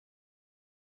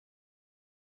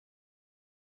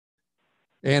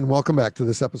And welcome back to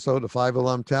this episode of Five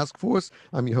Alarm Task Force.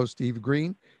 I'm your host, Steve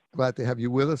Green. Glad to have you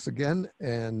with us again.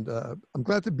 And I'm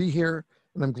glad to be here,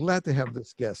 and I'm glad to have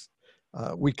this guest.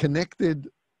 We connected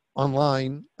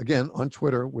online, again, on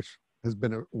Twitter, which has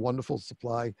been a wonderful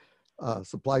supplies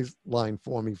line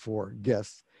for me for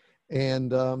guests.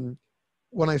 And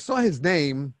when I saw his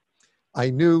name,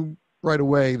 I knew right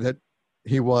away that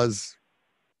he was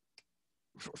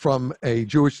from a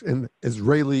Jewish and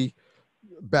Israeli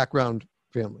background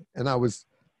family. And I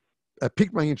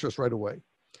piqued my interest right away.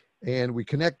 And we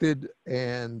connected,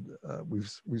 and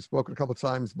we've spoken a couple of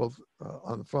times, both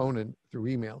on the phone and through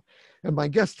email. And my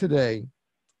guest today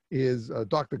is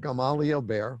Dr. Gamaliel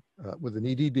Baer with an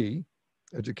EdD,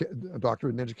 a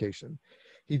doctorate in education.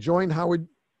 He joined Howard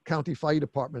County Fire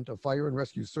Department of Fire and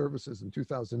Rescue Services in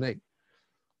 2008.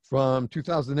 From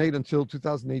 2008 until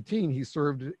 2018, he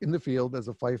served in the field as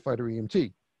a firefighter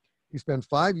EMT. He spent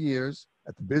 5 years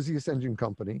at the busiest engine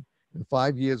company and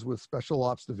 5 years with Special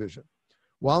Ops Division.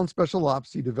 While in Special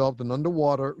Ops, he developed an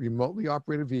underwater remotely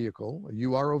operated vehicle, a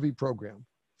UROV program,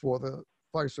 for the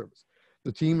fire service.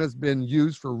 The team has been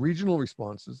used for regional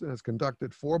responses and has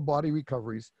conducted 4 body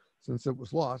recoveries since it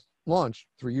was launched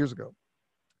 3 years ago.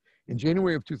 In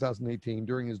January of 2018,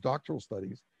 during his doctoral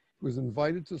studies, he was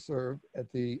invited to serve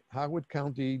at the Howard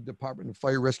County Department of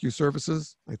Fire Rescue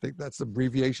Services. I think that's the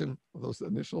abbreviation of those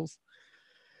initials.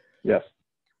 Yes.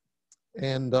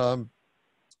 And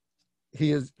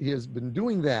he has been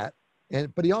doing that,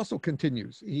 but he also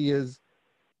continues. He is,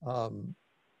 I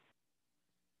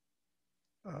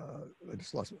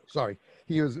just lost it. Sorry.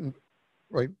 He is,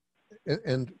 right,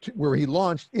 and where he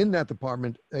launched in that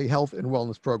department a health and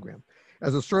wellness program.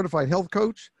 As a certified health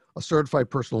coach, a certified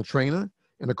personal trainer,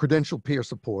 and a credentialed peer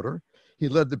supporter, he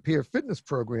led the peer fitness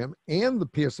program and the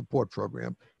peer support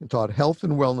program and taught health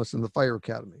and wellness in the fire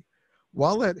academy.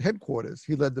 While at headquarters,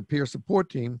 he led the peer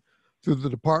support team through the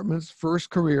department's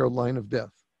first career line of death.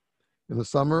 In the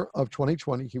summer of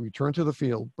 2020, he returned to the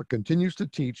field, but continues to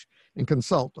teach and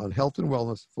consult on health and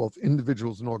wellness for both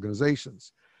individuals and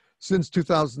organizations. Since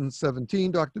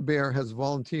 2017, Dr. Baer has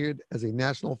volunteered as a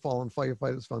National Fallen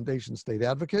Firefighters Foundation state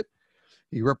advocate.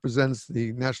 He represents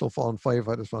the National Fallen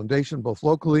Firefighters Foundation, both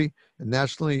locally and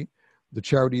nationally, the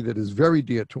charity that is very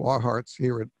dear to our hearts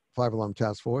here at Five Alarm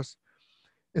Task Force,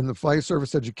 in the fire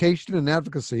service education and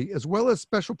advocacy, as well as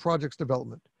special projects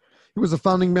development. He was a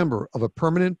founding member of a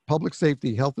permanent public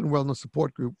safety health and wellness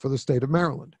support group for the state of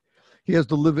Maryland. He has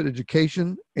delivered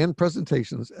education and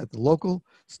presentations at the local,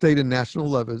 state, and national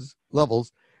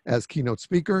levels as keynote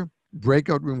speaker,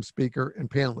 breakout room speaker, and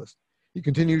panelist. He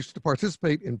continues to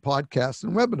participate in podcasts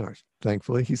and webinars.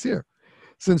 Thankfully, he's here.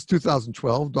 Since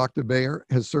 2012, Dr. Baer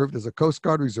has served as a Coast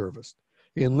Guard reservist.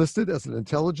 He enlisted as an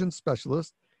intelligence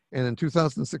specialist and in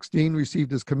 2016 received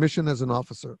his commission as an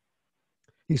officer.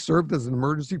 He served as an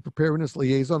emergency preparedness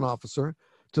liaison officer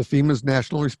to FEMA's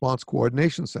National Response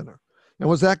Coordination Center and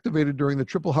was activated during the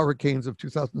triple hurricanes of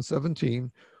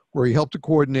 2017, where he helped to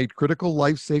coordinate critical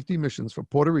life safety missions for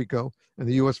Puerto Rico and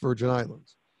the U.S. Virgin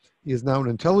Islands. He is now an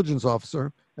intelligence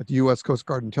officer at the U.S. Coast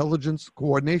Guard Intelligence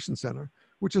Coordination Center,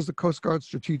 which is the Coast Guard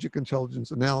Strategic Intelligence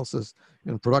Analysis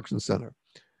and Production Center.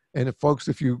 And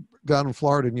if you down in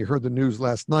Florida and you heard the news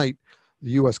last night, the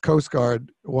U.S. Coast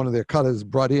Guard, one of their cutters,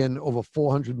 brought in over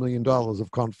 $400 million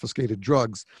of confiscated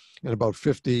drugs and about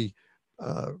 50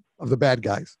 of the bad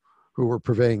guys who were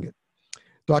purveying it.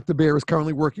 Dr. Baer is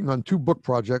currently working on 2 book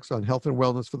projects on health and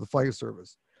wellness for the fire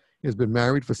service. He has been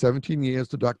married for 17 years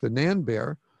to Dr. Nan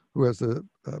Baer, who has a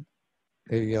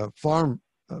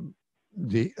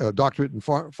doctorate in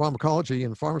pharmacology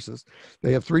and pharmacist.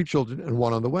 They have 3 children and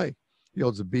 1 on the way. He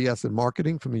holds a BS in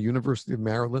marketing from the University of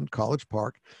Maryland, College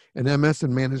Park, an MS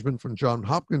in management from Johns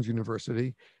Hopkins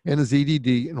University, and his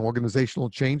EdD in organizational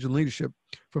change and leadership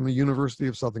from the University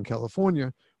of Southern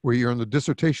California, where he earned the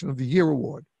Dissertation of the Year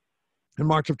Award. In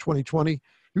March of 2020, he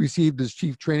received his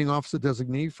Chief Training Officer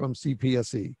designee from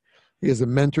CPSE. He is a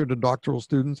mentor to doctoral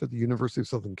students at the University of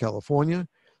Southern California,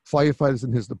 firefighters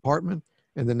in his department,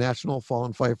 and the National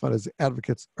Fallen Firefighters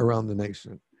Advocates around the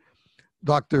nation.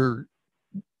 Dr.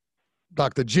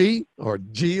 G, or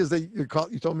G as you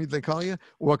told me they call you,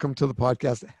 welcome to the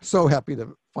podcast. So happy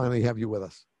to finally have you with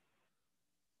us.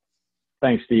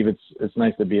 Thanks, Steve. It's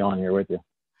nice to be on here with you.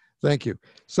 Thank you.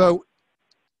 So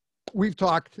we've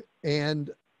talked, and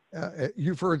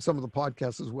you've heard some of the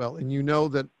podcasts as well, and you know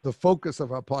that the focus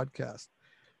of our podcast,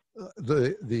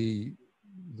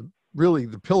 really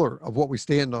the pillar of what we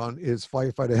stand on is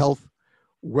firefighter health,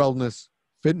 wellness,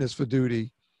 fitness for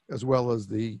duty, as well as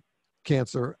the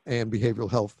cancer and behavioral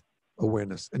health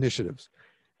awareness initiatives.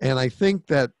 And I think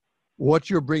that what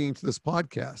you're bringing to this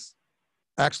podcast,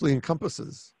 actually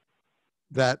encompasses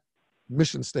that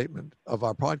mission statement of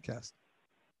our podcast.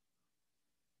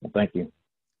 Well, thank you.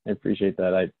 I appreciate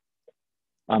that.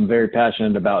 I'm very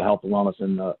passionate about health and wellness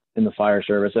in the fire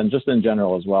service and just in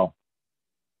general as well.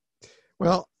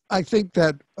 Well, I think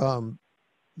that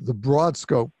the broad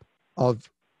scope of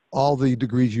all the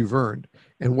degrees you've earned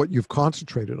and what you've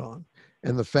concentrated on,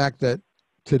 and the fact that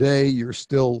today you're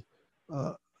still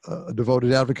a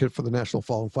devoted advocate for the National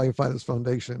Fallen Firefighters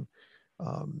Foundation.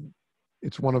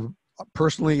 It's one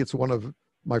of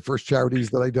my first charities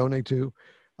that I donate to.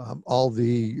 All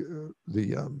the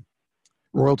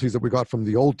royalties that we got from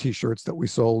the old T-shirts that we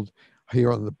sold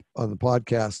here on the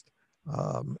podcast,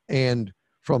 and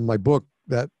from my book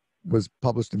that was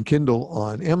published in Kindle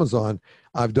on Amazon,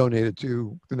 I've donated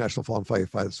to the National Fallen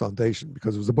Firefighters Foundation,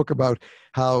 because it was a book about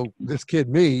how this kid,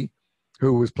 me,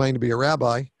 who was planning to be a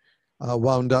rabbi,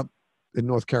 wound up in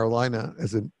North Carolina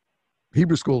as a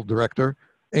Hebrew school director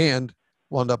and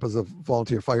wound up as a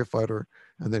volunteer firefighter,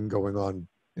 and then going on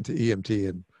into EMT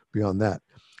and beyond that.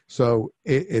 So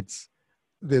there's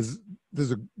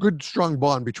a good, strong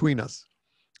bond between us.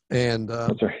 And,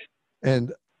 That's right.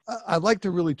 And I'd like to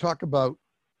really talk about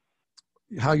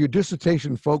how your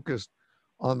dissertation focused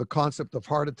on the concept of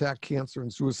heart attack, cancer,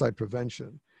 and suicide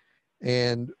prevention.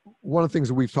 And one of the things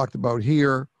that we've talked about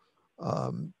here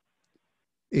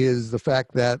is the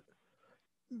fact that,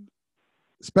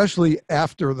 especially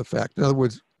after the fact, in other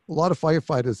words, a lot of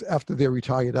firefighters, after they're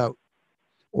retired out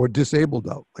or disabled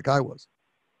out, like I was,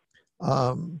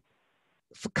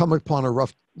 come upon a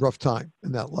rough time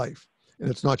in that life. And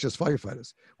it's not just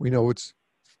firefighters. We know it's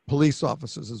police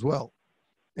officers as well.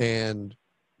 And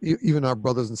even our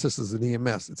brothers and sisters in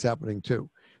EMS, it's happening too.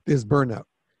 There's burnout.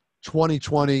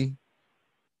 2020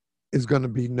 is going to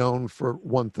be known for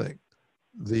one thing: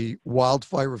 the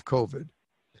wildfire of COVID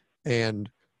and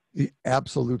the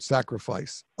absolute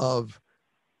sacrifice of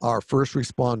our first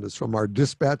responders, from our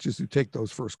dispatchers who take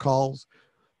those first calls,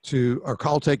 to our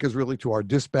call takers, really, to our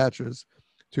dispatchers,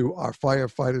 to our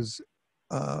firefighters,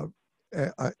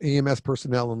 EMS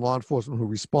personnel and law enforcement who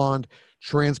respond,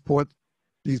 transport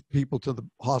these people to the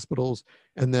hospitals,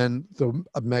 and then the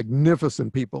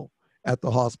magnificent people at the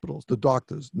hospitals, the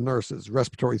doctors, nurses,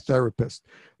 respiratory therapists,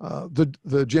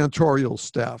 the janitorial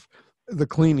staff, the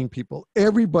cleaning people,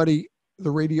 everybody, the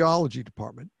radiology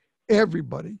department,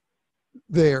 everybody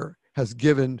there has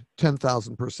given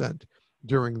 10,000%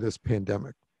 during this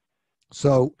pandemic.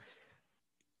 So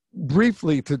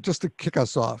briefly, just to kick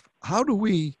us off, how do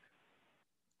we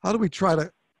try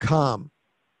to calm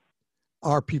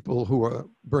our people who are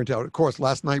burnt out? Of course,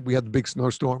 last night we had the big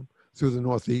snowstorm through the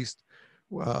Northeast.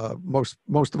 Most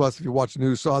of us, if you watch the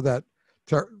news, saw that.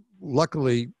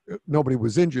 Luckily, nobody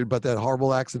was injured, but that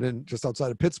horrible accident just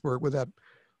outside of Pittsburgh where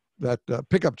that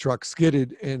pickup truck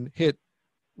skidded and hit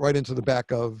right into the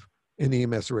back of an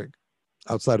EMS rig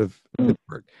outside of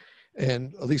Pittsburgh.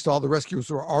 And at least all the rescuers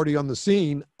who were already on the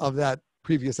scene of that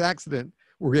previous accident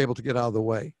were able to get out of the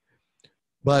way.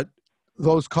 But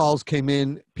those calls came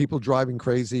in, people driving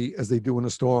crazy as they do in a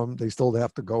storm. They still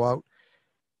have to go out.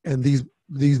 And these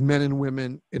men and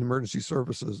women in emergency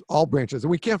services, all branches,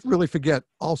 and we can't really forget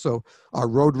also our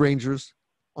road rangers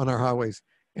on our highways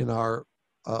and our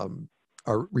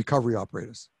recovery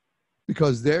operators,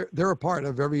 because they're a part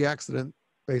of every accident,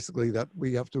 basically, that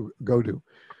we have to go to.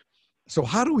 So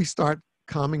how do we start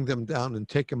calming them down and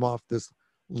take them off this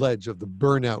ledge of the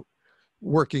burnout?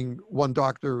 Working, one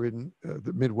doctor in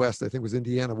the Midwest, I think it was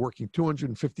Indiana, working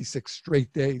 256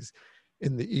 straight days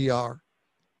in the ER.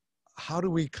 How do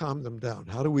we calm them down?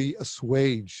 How do we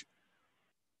assuage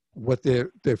what they're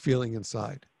feeling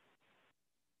inside?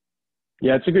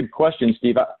 Yeah, it's a good question,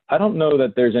 Steve. I don't know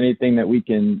that there's anything that we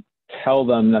can tell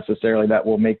them necessarily that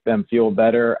will make them feel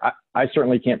better. I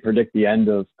certainly can't predict the end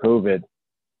of COVID,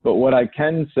 but what I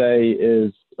can say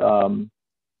is,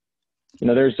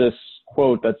 there's this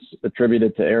quote that's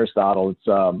attributed to Aristotle. It's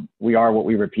we are what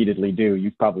we repeatedly do.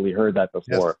 You've probably heard that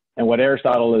before. Yes. And what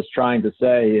Aristotle is trying to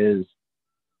say is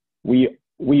we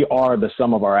are the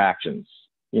sum of our actions.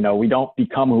 We don't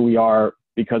become who we are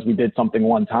because we did something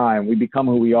one time. We become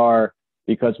who we are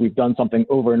because we've done something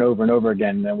over and over and over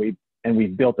again, and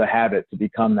we've built a habit to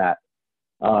become that.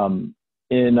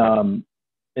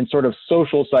 In sort of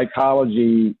social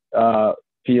psychology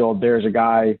field, there's a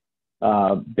guy,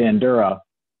 Bandura,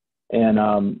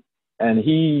 and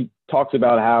he talks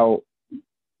about how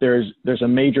there's a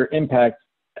major impact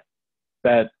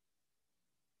that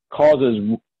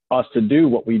causes us to do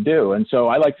what we do. And so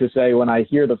I like to say, when I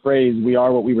hear the phrase, we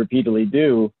are what we repeatedly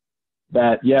do,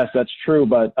 that yes, that's true,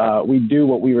 but we do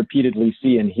what we repeatedly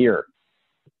see and hear.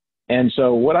 And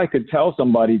so what I could tell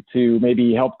somebody to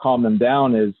maybe help calm them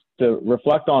down is to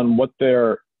reflect on what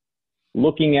they're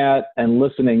looking at and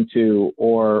listening to,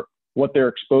 or what they're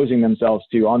exposing themselves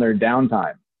to on their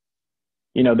downtime.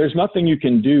 You know, there's nothing you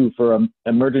can do for an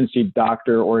emergency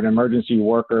doctor or an emergency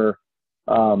worker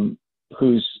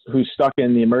who's stuck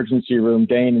in the emergency room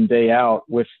day in and day out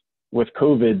with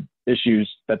COVID issues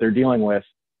that they're dealing with.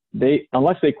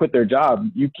 Unless they quit their job,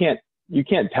 you can't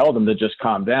tell them to just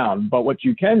calm down. But what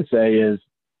you can say is,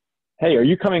 hey, are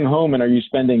you coming home and are you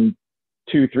spending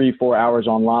 2, 3, 4 hours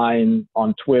online,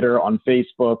 on Twitter, on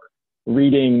Facebook,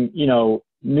 reading, you know,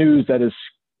 news that is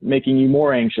making you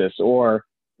more anxious, or,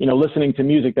 you know, listening to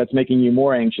music that's making you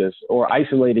more anxious, or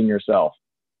isolating yourself?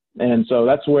 And so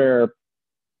that's where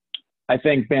I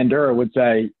think Bandura would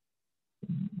say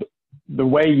the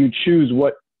way you choose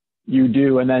what you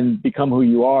do and then become who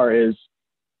you are is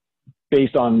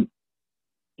based on,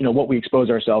 you know, what we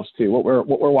expose ourselves to, what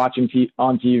we're watching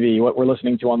on TV, what we're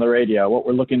listening to on the radio, what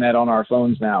we're looking at on our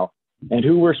phones now, and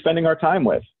who we're spending our time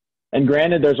with. And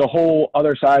granted, there's a whole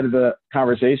other side of the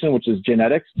conversation, which is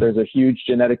genetics. There's a huge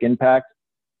genetic impact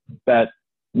that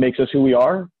makes us who we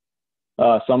are.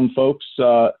 Some folks,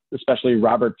 especially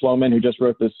Robert Plomin, who just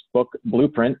wrote this book,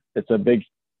 Blueprint. It's a big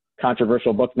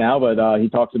controversial book now, but he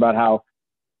talks about how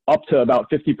up to about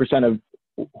 50% of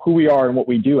who we are and what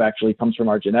we do actually comes from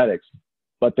our genetics.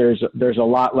 But there's a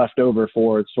lot left over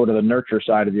for sort of the nurture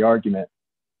side of the argument.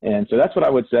 And so that's what I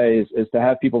would say is to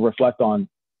have people reflect on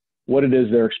what it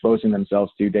is they're exposing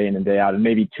themselves to day in and day out, and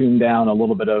maybe tune down a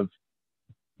little bit of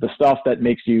the stuff that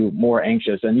makes you more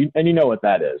anxious. And you know what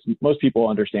that is. Most people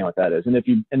understand what that is. And if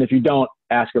you don't,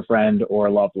 ask a friend or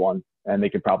a loved one, and they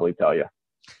could probably tell you.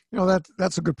 You know,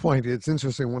 that's a good point. It's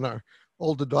interesting. When our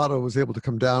older daughter was able to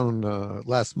come down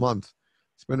last month,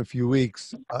 it's been a few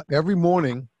weeks, every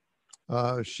morning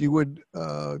she would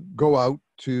go out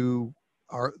to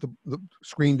the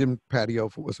screened-in patio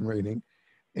if it wasn't raining,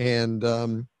 and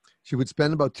she would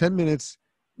spend about 10 minutes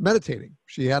meditating.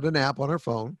 She had an app on her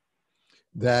phone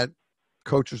that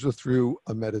coaches her through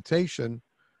a meditation,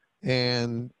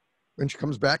 and when she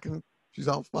comes back and she's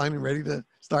all fine and ready to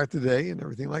start the day and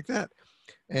everything like that.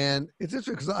 And it's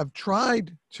interesting because I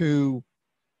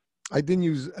didn't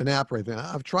use an app right then.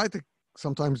 I've tried to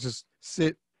sometimes just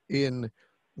sit in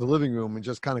the living room and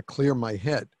just kind of clear my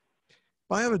head.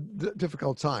 But I have a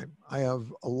difficult time. I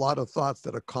have a lot of thoughts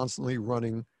that are constantly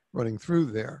running through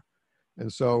there.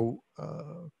 And so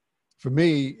for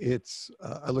me, it's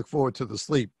I look forward to the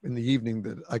sleep in the evening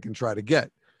that I can try to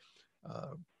get.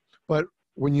 But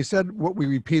when you said what we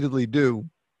repeatedly do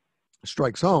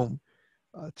strikes home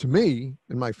to me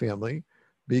and my family,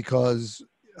 because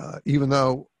even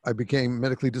though I became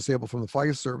medically disabled from the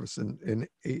fire service in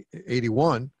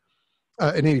 85,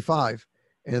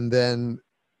 and then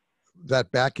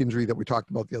that back injury that we talked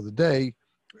about the other day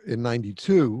in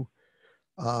 92,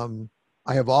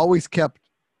 I have always kept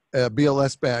a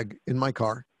BLS bag in my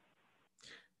car,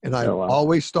 and I've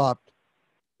always stopped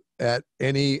at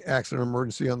any accident or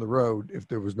emergency on the road if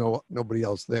there was nobody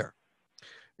else there.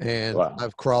 And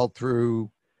I've crawled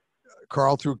through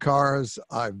cars.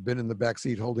 I've been in the back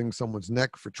seat holding someone's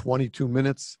neck for 22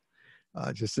 minutes,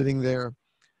 just sitting there.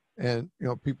 And, you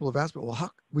know, people have asked me,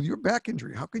 well, with your back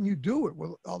injury, how can you do it?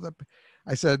 Well, all that.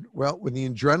 I said, well, when the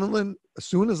adrenaline, as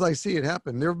soon as I see it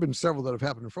happen, there have been several that have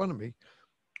happened in front of me,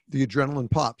 the adrenaline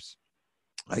pops.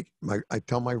 I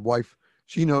tell my wife,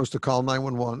 she knows to call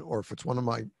 911, or if it's one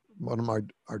of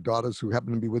our daughters who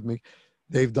happen to be with me,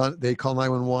 they call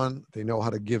 911. They know how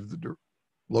to give the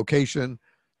location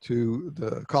to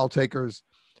the call takers,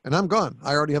 and I'm gone.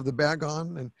 I already have the bag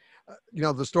on. And you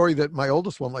know, the story that my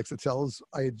oldest one likes to tell is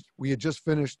we had just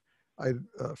finished. I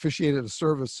officiated a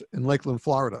service in Lakeland,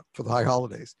 Florida for the high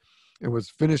holidays. It was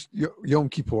finished Yom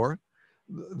Kippur,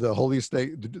 the holiest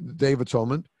day, the Day of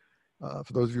Atonement.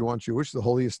 For those of you who aren't Jewish, the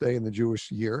holiest day in the Jewish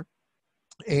year.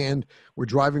 And we're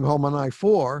driving home on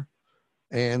I-4,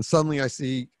 and suddenly I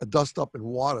see a dust up and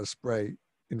water spray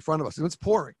in front of us, and it's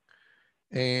pouring.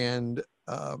 And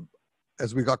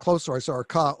as we got closer, I saw our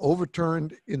car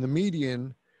overturned in the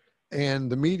median,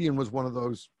 and the median was one of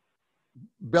those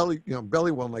belly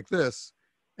one like this.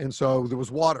 And so there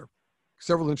was water,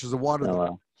 several inches of water there.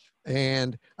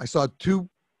 And I saw two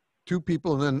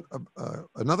people, and then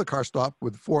another car stopped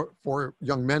with four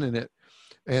young men in it.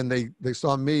 And they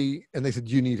saw me, and they said,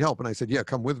 "Do you need help?" And I said, "Yeah,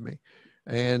 come with me."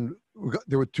 And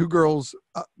there were two girls.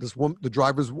 The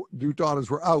driver's two daughters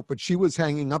were out, but she was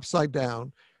hanging upside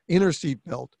down in her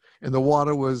seatbelt, and the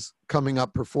water was coming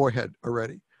up her forehead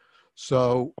already.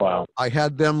 So I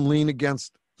had them lean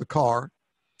against the car,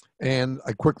 and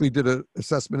I quickly did an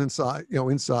assessment inside.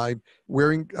 I'm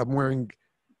wearing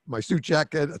my suit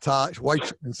jacket, a tie, white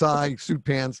shirt inside, suit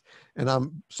pants, and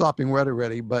I'm sopping wet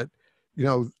already. But, you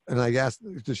know, and I asked,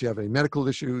 does she have any medical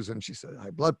issues? And she said,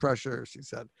 high blood pressure. She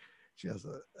said she has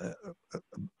a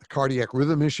cardiac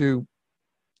rhythm issue.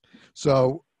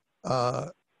 So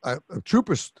a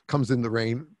trooper comes in the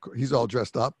rain. He's all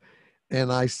dressed up.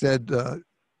 And I said,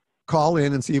 call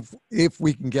in and see if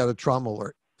we can get a trauma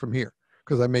alert from here,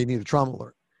 because I may need a trauma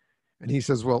alert. And he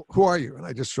says, well, who are you? And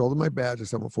I just showed him my badge. I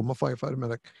said, I'm a former firefighter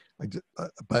medic.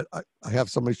 But I have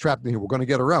somebody trapped in here. We're going to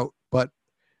get her out. But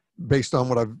based on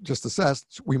what I've just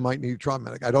assessed, we might need a trauma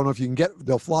medic. I don't know if you can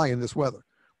they'll fly in this weather,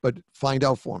 but find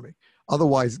out for me.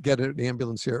 Otherwise, get an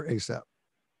ambulance here ASAP.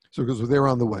 So because they're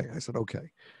on the way, I said,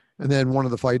 okay. And then one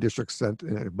of the fire districts sent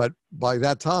in. But by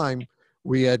that time,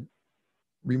 we had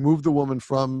removed the woman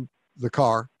from the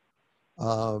car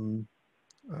and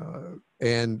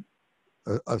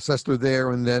assessed her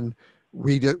there. And then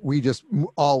we just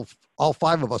all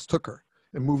five of us took her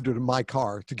and moved her to my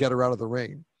car to get her out of the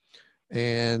rain.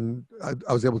 And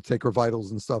I was able to take her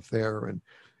vitals and stuff there. And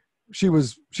she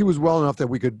was well enough that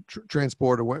we could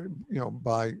transport her, you know,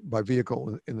 by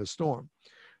vehicle in the storm.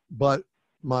 But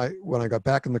when I got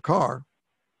back in the car,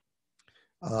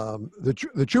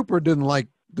 the trooper didn't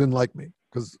like me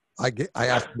because I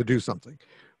asked him to do something,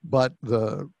 but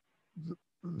the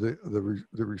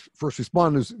first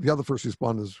responders, the other first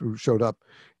responders who showed up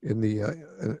in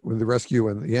the rescue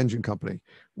and the engine company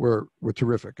were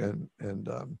terrific.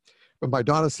 But my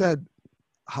daughter said,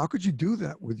 "How could you do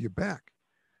that with your back?"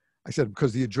 I said,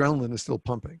 "Because the adrenaline is still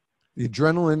pumping. The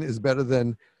adrenaline is better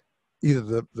than either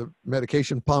the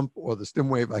medication pump or the stim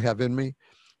wave I have in me,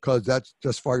 because that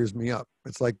just fires me up.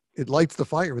 It's like it lights the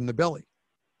fire in the belly.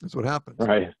 That's what happens."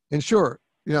 Right. And sure,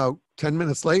 you know, 10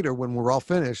 minutes later, when we're all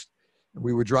finished, and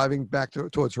we were driving back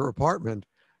towards her apartment,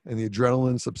 and the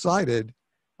adrenaline subsided,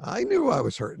 I knew I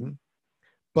was hurting,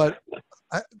 but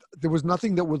there was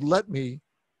nothing that would let me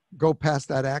go past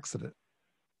that accident.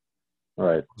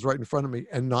 Right. It was right in front of me,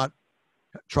 and not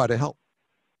try to help.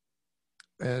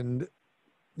 And,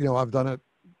 you know, I've done it,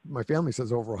 my family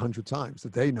says, over 100 times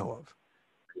that they know of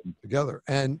together.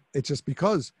 And it's just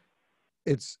because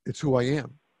it's who I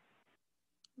am.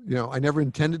 You know, I never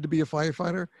intended to be a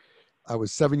firefighter. I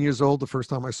was 7 years old the first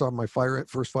time I saw my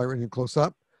first fire engine close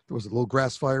up. There was a little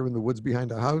grass fire in the woods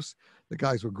behind our house. The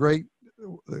guys were great.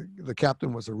 The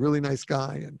captain was a really nice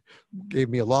guy and gave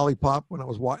me a lollipop when I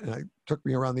was watching. I took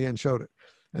me around the end, showed it.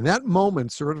 And that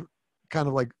moment sort of kind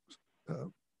of like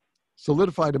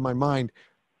solidified in my mind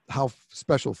how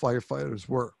special firefighters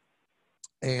were.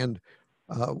 And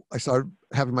I started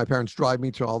having my parents drive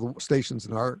me to all the stations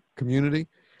in our community.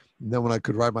 And then when I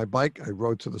could ride my bike, I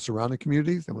rode to the surrounding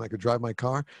communities. And when I could drive my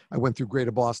car, I went through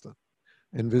Greater Boston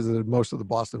and visited most of the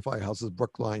Boston firehouses,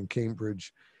 Brookline,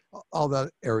 Cambridge, all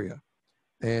that area.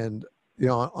 And, you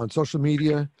know, on social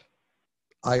media,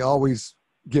 I always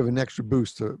give an extra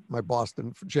boost to my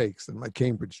Boston Jakes and my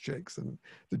Cambridge Jakes and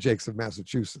the Jakes of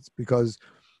Massachusetts, because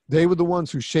they were the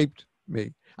ones who shaped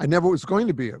me. I never was going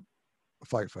to be a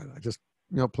firefighter. I just,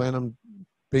 you know, planned on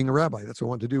being a rabbi. That's what I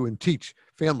wanted to do, and teach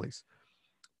families.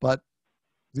 But,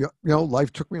 you know,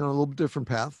 life took me on a little bit different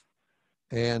path.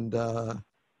 And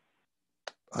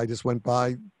I just went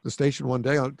by the station one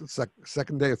day, on the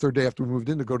second day or third day after we moved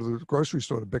in, to go to the grocery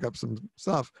store to pick up some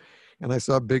stuff. And I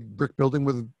saw a big brick building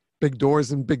with big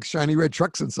doors and big shiny red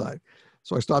trucks inside.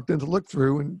 So I stopped in to look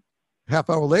through, and half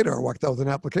hour later, I walked out with an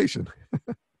application.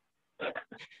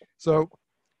 So,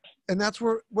 and that's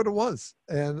what it was.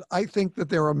 And I think that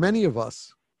there are many of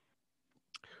us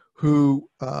who,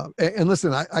 and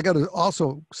listen, I got to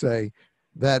also say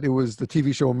that it was the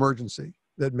TV show Emergency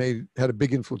that had a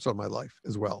big influence on my life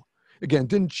as well. Again,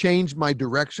 didn't change my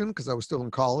direction because I was still in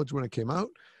college when it came out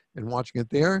and watching it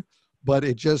there, but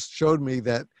it just showed me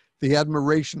that the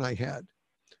admiration I had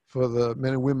for the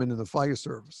men and women in the fire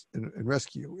service and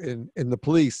rescue, in the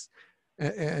police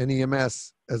and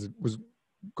EMS, as it was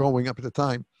growing up at the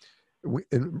time,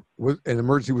 and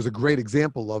Emergency was a great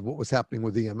example of what was happening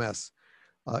with EMS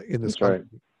in this country.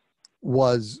 Right.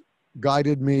 Was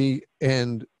guided me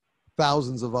and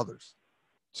thousands of others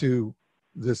to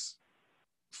this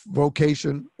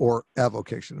vocation, or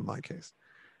avocation in my case.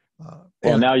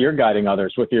 Well, now you're guiding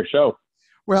others with your show.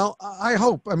 Well, I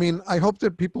hope. I mean, I hope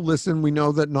that people listen. We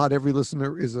know that not every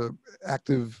listener is a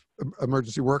active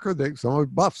emergency worker. Some are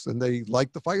buffs, and they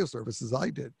like the fire service as I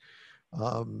did.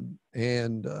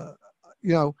 You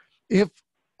know, if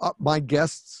my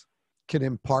guests can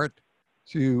impart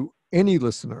to any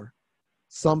listener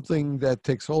something that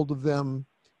takes hold of them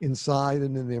inside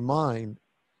and in their mind,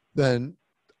 then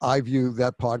I view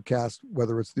that podcast,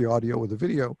 whether it's the audio or the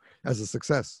video, as a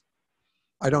success.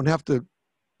 I don't have to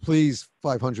please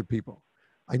 500 people.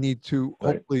 I need to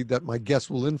hopefully that my guests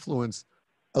will influence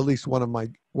at least one of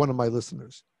my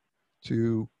listeners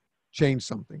to change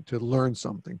something, to learn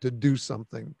something, to do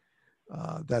something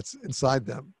that's inside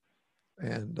them,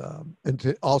 and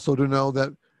to also to know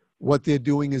that what they're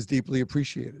doing is deeply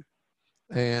appreciated,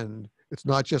 and it's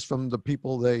not just from the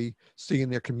people they see in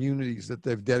their communities that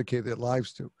they've dedicated their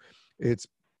lives to.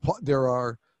 There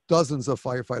are dozens of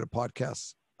firefighter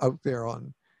podcasts out there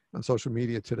on social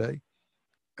media today,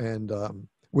 and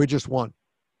we're just one.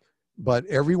 But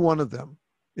every one of them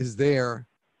is there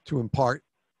to impart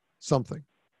something.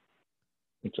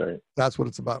 That's right. That's what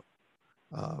it's about.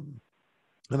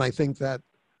 And I think that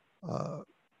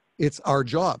it's our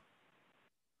job,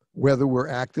 whether we're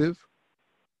active,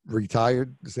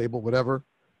 retired, disabled, whatever,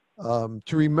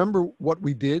 to remember what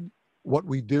we did, what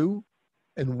we do,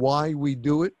 and why we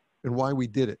do it, and why we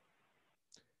did it.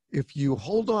 If you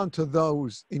hold on to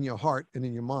those in your heart and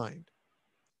in your mind,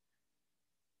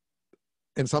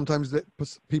 and sometimes that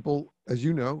people, as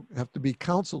you know, have to be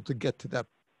counseled to get to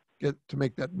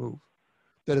make that move,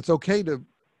 that it's okay to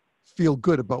feel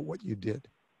good about what you did.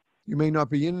 You may not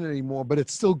be in it anymore, but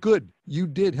it's still good. You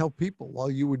did help people while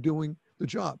you were doing the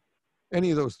job,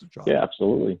 any of those jobs. Yeah,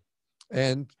 absolutely.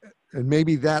 And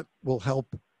maybe that will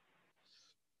help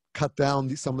cut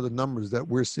down some of the numbers that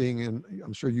we're seeing, and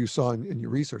I'm sure you saw in your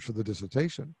research for the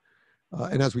dissertation.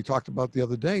 And as we talked about the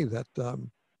other day, that,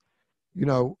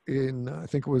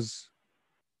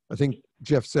 I think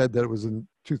Jeff said that it was in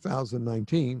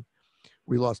 2019,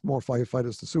 we lost more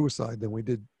firefighters to suicide than we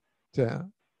did to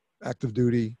active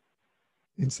duty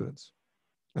incidents.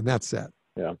 And that's sad.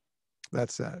 Yeah.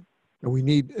 That's sad. And we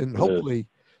need, and hopefully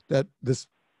that this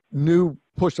new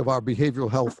push of our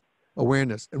behavioral health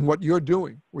awareness and what you're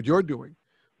doing with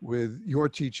your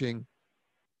teaching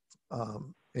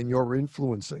and your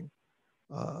influencing,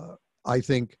 I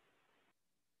think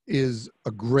is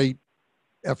a great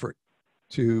effort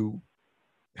to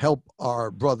help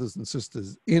our brothers and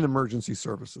sisters in emergency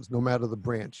services, no matter the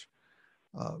branch,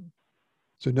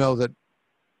 to know that,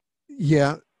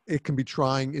 yeah, it can be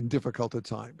trying and difficult at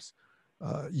times.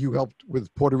 You helped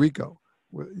with Puerto Rico.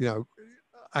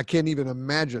 I can't even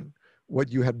imagine what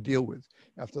you had to deal with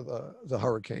after the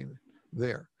hurricane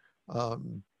there.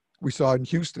 We saw in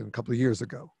Houston a couple of years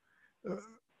ago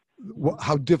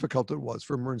how difficult it was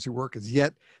for emergency workers,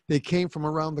 yet they came from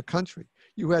around the country.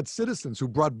 You had citizens who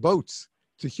brought boats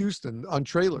to Houston on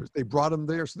trailers. They brought them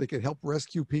there so they could help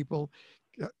rescue people,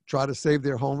 try to save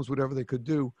their homes, whatever they could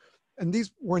do. And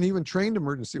these weren't even trained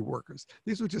emergency workers.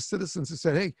 These were just citizens who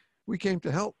said, hey, we came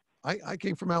to help. I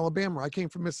came from Alabama. I came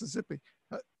from Mississippi.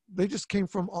 They just came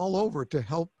from all over to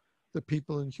help the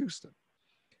people in Houston.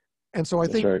 And so I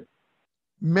think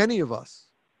many of us,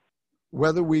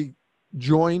 whether we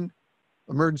join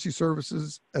emergency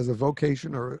services as a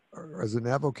vocation or as an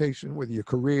avocation, whether you're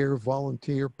career,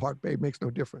 volunteer, part pay, makes no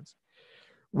difference.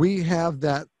 We have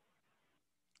that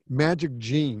magic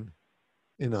gene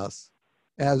in us,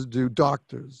 as do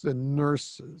doctors and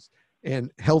nurses and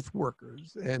health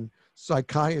workers and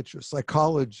psychiatrists,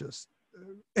 psychologists,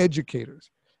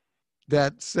 educators,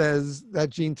 that says, that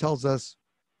gene tells us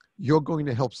you're going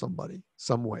to help somebody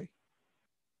some way.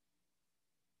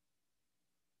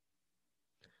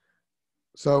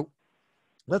 So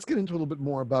let's get into a little bit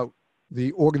more about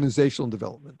the organizational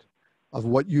development of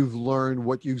what you've learned,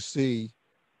 what you see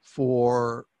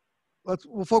for,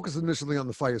 we'll focus initially on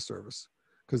the fire service,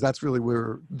 because that's really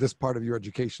where this part of your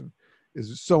education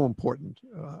is so important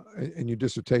in your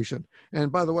dissertation.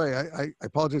 And by the way, I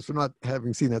apologize for not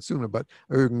having seen that sooner, but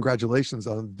congratulations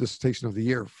on the dissertation of the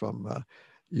year from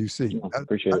UC.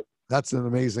 Appreciate it. That's an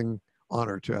amazing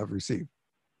honor to have received.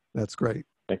 That's great.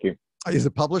 Thank you. Is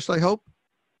it published, I hope?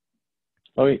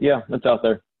 Oh, yeah, it's out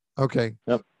there. Okay.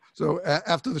 Yep. So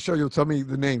after the show, you'll tell me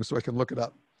the name so I can look it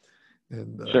up.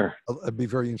 And sure. I'd be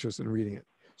very interested in reading it.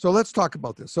 So let's talk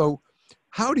about this. So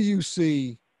how do you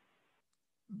see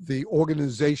the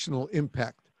organizational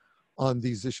impact on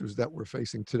these issues that we're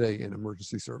facing today in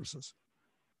emergency services?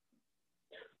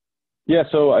 Yeah,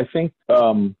 so I think,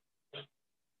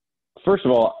 first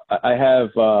of all, I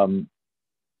have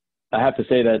to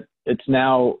say that it's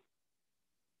now,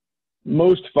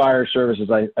 most fire services,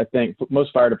 I think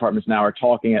most fire departments now are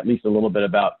talking at least a little bit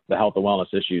about the health and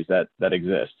wellness issues that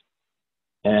exist.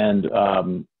 And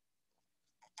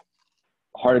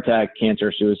heart attack,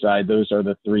 cancer, suicide, those are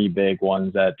the three big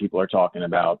ones that people are talking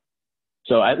about.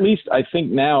 So at least I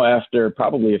think now, after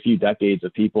probably a few decades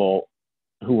of people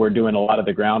who were doing a lot of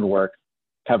the groundwork,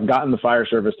 have gotten the fire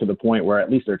service to the point where at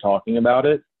least they're talking about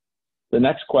it. The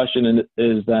next question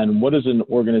is then, what is an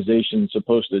organization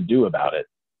supposed to do about it?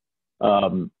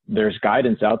 There's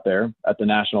guidance out there at the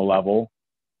national level.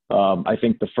 I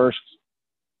think the first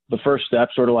step,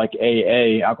 sort of like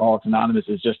AA, Alcoholics Anonymous,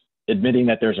 is just admitting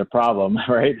that there's a problem,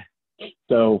 right?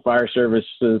 So fire service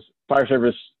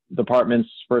departments,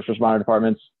 first responder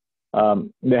departments,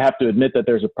 they have to admit that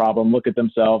there's a problem, look at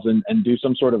themselves and do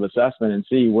some sort of assessment and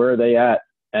see where are they at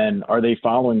and are they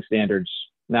following standards,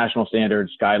 national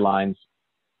standards, guidelines,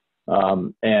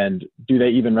 and do they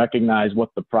even recognize what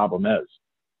the problem is?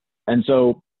 And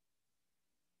so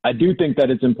I do think that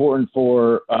it's important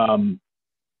for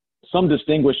some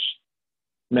distinguishment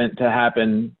to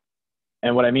happen.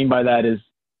 And what I mean by that is,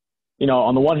 you know,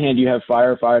 on the one hand, you have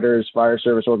firefighters, fire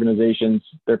service organizations,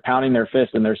 they're pounding their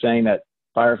fist and they're saying that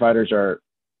firefighters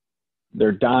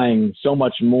they're dying so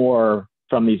much more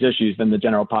from these issues than the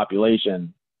general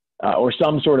population, or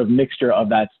some sort of mixture of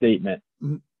that statement.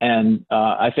 Mm-hmm. And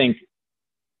I think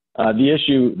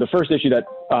the first issue that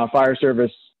fire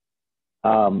service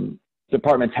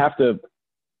departments have to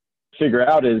figure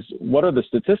out is, what are the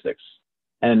statistics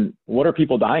and what are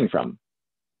people dying from?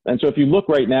 And so if you look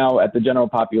right now at the general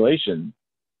population,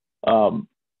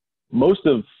 most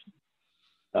of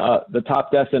the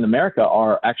top deaths in America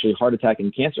are actually heart attack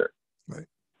and cancer. Right.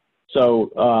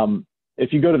 So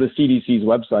if you go to the CDC's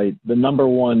website, the number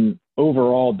one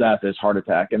overall death is heart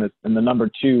attack, and the number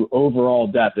two overall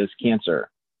death is cancer.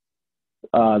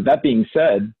 That being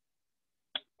said,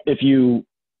 if you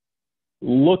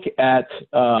look at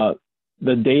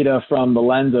the data from the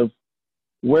lens of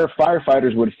where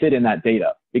firefighters would fit in that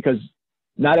data, because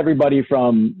not everybody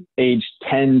from age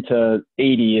 10 to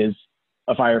 80 is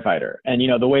a firefighter. And, you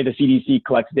know, the way the CDC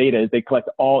collects data is they collect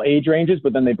all age ranges,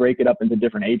 but then they break it up into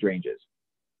different age ranges.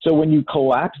 So when you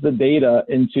collapse the data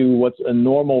into what's a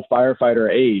normal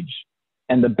firefighter age,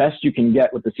 and the best you can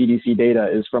get with the CDC data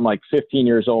is from like 15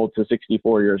 years old to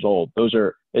 64 years old.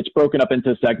 It's broken up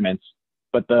into segments,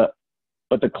 but the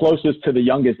closest to the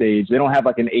youngest age, they don't have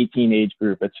like an 18 age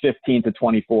group. It's 15 to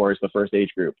 24 is the first age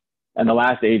group. And the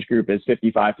last age group is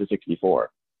 55 to 64.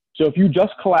 So if you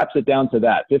just collapse it down to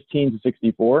that, 15 to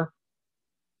 64,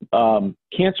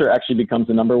 cancer actually becomes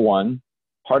the number one,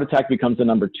 heart attack becomes the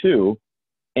number two,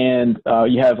 and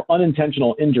you have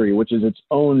unintentional injury, which is its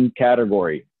own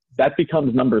category. That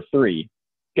becomes number three.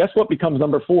 Guess what becomes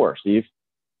number four, Steve?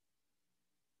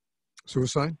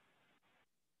 Suicide?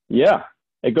 Yeah.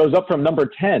 It goes up from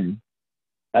number 10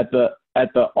 at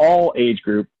the all age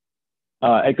group.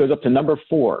 It goes up to number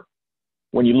 4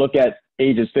 when you look at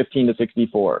ages 15 to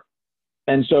 64.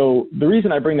 And so the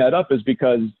reason I bring that up is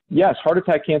because, yes, heart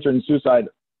attack, cancer, and suicide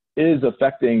is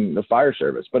affecting the fire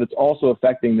service, but it's also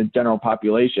affecting the general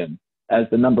population as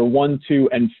the number 1, 2,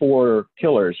 and 4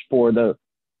 killers for the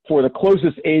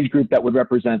closest age group that would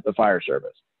represent the fire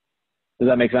service. Does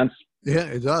that make sense? Yeah,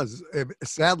 it does.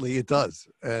 Sadly, it does.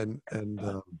 And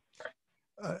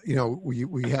you know,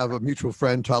 we have a mutual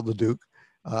friend, Todd LeDuc.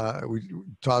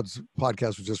 Todd's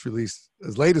podcast was just released,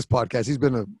 his latest podcast. He's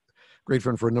been a great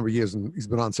friend for a number of years, and he's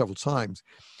been on several times.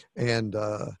 And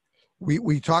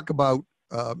we talk about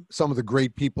some of the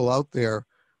great people out there.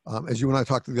 As you and I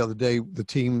talked the other day, the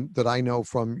team that I know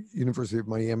from University of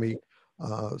Miami,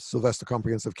 Sylvester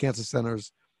Comprehensive Cancer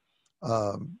Centers,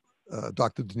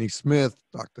 Dr. Denise Smith,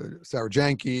 Dr. Sarah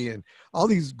Janke, and all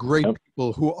these great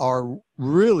people who are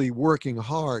really working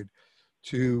hard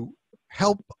to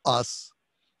help us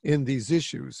in these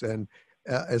issues. And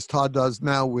as Todd does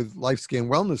now with LifeScan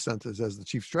Wellness Centers as the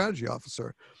Chief Strategy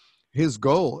Officer, his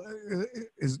goal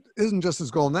isn't just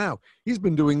his goal now. He's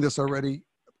been doing this already.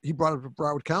 He brought it to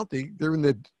Broward County. They're in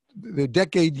the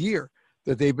decade year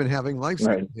that they've been having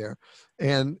LifeScan there.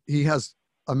 And he has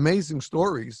amazing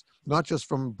stories, not just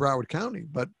from Broward County,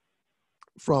 but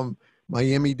from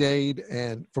Miami-Dade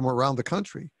and from around the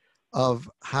country, of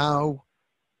how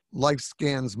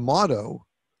LifeScan's motto,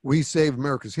 "We Save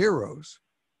America's Heroes,"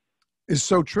 is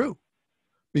so true.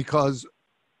 Because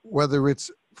whether it's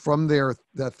from that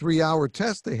 3-hour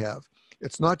test they have,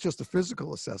 it's not just a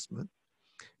physical assessment,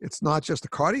 it's not just a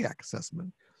cardiac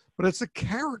assessment, but it's a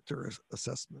character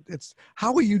assessment. It's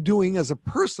how are you doing as a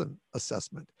person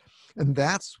assessment. And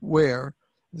that's where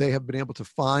they have been able to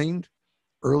find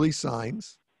early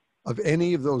signs of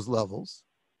any of those levels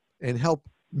and help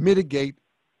mitigate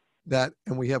that.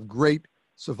 And we have great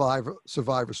survivor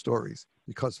stories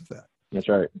because of that. That's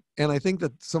right. And I think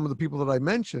that some of the people that I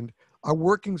mentioned are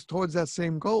working towards that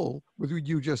same goal with what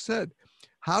you just said.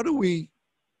 How do we,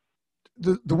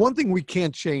 the one thing we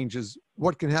can't change is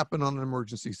what can happen on an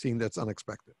emergency scene that's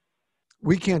unexpected.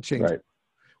 We can't change it.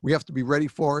 We have to be ready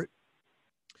for it.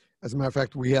 As a matter of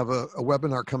fact, we have a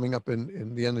webinar coming up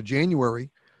in the end of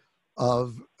January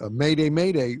of Mayday,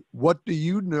 Mayday. What do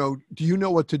you know? Do you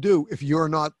know what to do if you're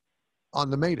not on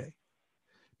the Mayday?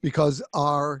 Because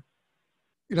our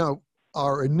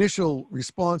initial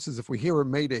response is if we hear a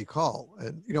Mayday call,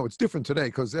 and it's different today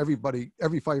because every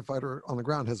firefighter on the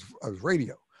ground has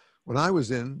radio. When I was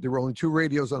in, there were only 2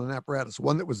 radios on an apparatus,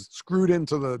 one that was screwed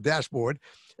into the dashboard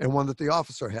and one that the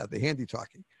officer had, the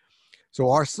handy-talkie.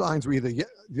 So our signs were the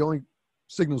only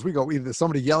signals we go, either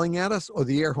somebody yelling at us or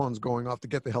the air horns going off to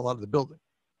get the hell out of the building.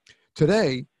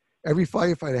 Today, every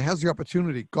firefighter has the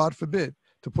opportunity, God forbid,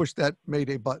 to push that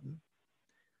Mayday button.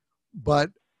 But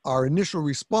our initial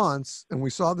response, and we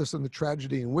saw this in the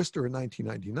tragedy in Worcester in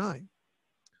 1999,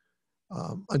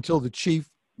 until the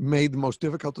chief made the most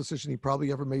difficult decision he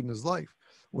probably ever made in his life,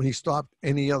 when he stopped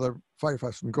any other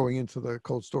firefighters from going into the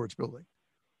cold storage building.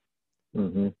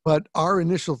 Mm-hmm. But our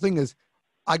initial thing is,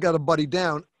 I got a buddy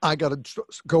down, I got to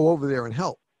go over there and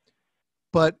help.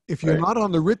 But if you're not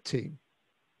on the RIT team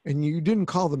and you didn't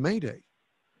call the Mayday,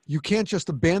 you can't just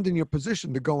abandon your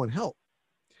position to go and help.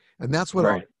 And that's what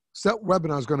our set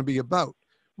webinar is going to be about.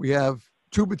 We have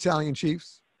 2 battalion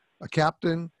chiefs, a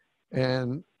captain,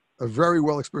 and a very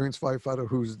well-experienced firefighter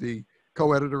who's the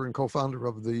co-editor and co-founder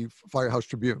of the Firehouse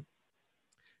Tribune.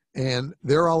 And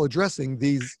they're all addressing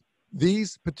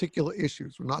these particular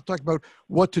issues. We're not talking about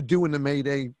what to do in the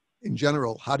Mayday in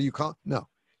general. How do you call? No,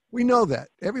 we know that.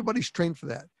 Everybody's trained for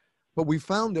that. But we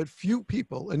found that few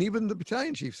people, and even the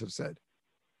battalion chiefs have said,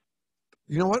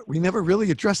 you know what? We never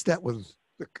really addressed that with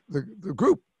the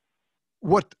group.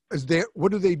 What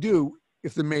do they do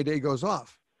if the Mayday goes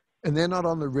off? And they're not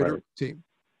on the RIT team.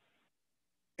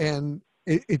 And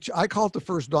I call it the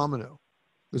first domino.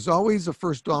 There's always a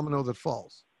first domino that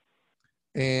falls.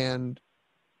 And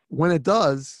when it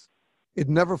does, it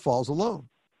never falls alone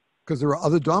because there are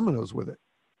other dominoes with it.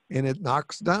 And it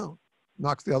knocks the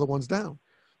other ones down.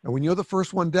 And when you're the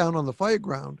first one down on the fire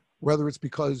ground, whether it's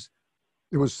because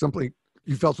it was simply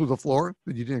you fell through the floor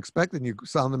that you didn't expect and you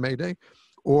sound the Mayday,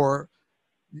 or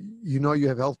you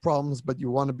have health problems, but you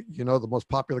want to be, the most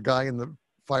popular guy in the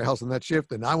firehouse in that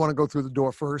shift, and I want to go through the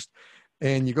door first,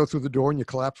 and you go through the door and you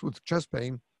collapse with chest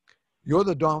pain, you're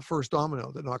the first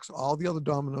domino that knocks all the other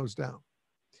dominoes down.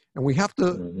 And we have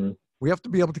to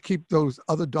be able to keep those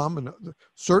other dominoes.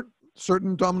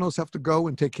 Certain dominoes have to go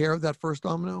and take care of that first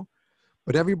domino,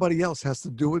 but everybody else has to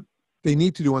do what they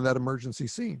need to do on that emergency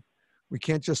scene. We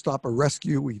can't just stop a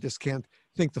rescue. We just can't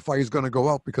think the fire's going to go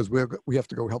out because we have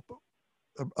to go help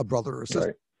a brother or a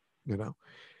sister,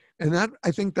 And that,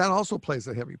 I think that also plays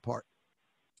a heavy part,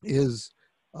 is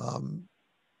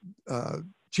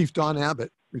Chief Don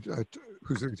Abbott,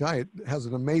 who's retired, has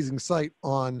an amazing site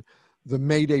on the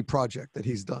Mayday project that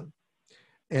he's done.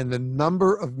 And the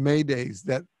number of Maydays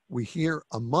that we hear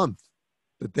a month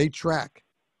that they track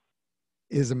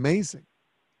is amazing.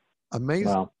 Amazing.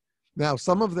 Wow. Now,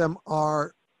 some of them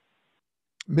are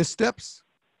missteps,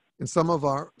 and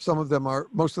most of them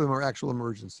are actual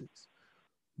emergencies.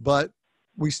 But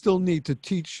we still need to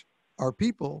teach our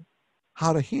people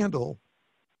how to handle.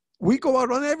 We go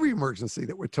out on every emergency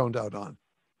that we're toned out on,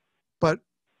 but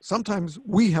sometimes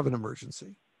we have an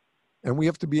emergency, and we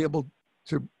have to be able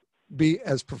to be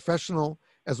as professional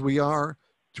as we are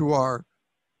to our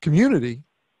community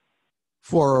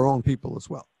for our own people as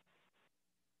well.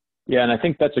 Yeah, and I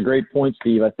think that's a great point,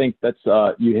 Steve. I think that's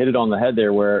you hit it on the head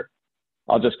there, where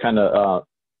I'll just kind of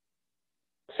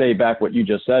say back what you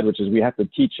just said, which is we have to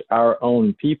teach our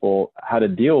own people how to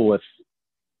deal with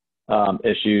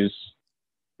issues.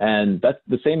 And that's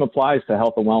the same applies to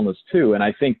health and wellness too. And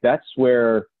I think that's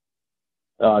where,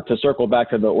 to circle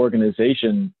back to the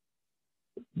organization,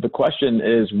 the question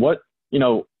is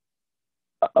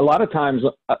a lot of times,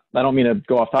 I don't mean to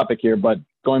go off topic here, but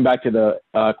going back to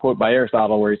the quote by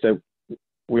Aristotle, where he said,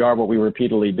 "We are what we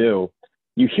repeatedly do."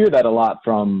 You hear that a lot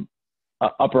from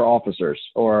upper officers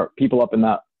or people up in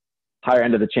that higher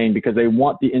end of the chain, because they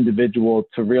want the individual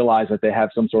to realize that they have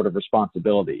some sort of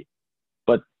responsibility.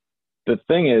 But the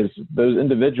thing is, those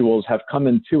individuals have come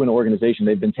into an organization,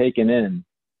 they've been taken in,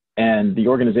 and the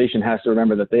organization has to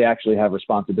remember that they actually have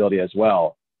responsibility as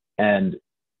well. And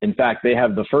in fact, they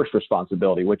have the first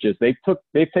responsibility, which is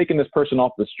they've taken this person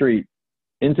off the street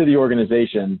into the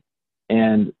organization,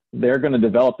 and they're going to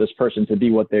develop this person to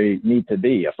be what they need to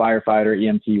be, a firefighter,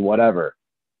 EMT, whatever.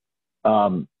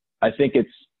 I think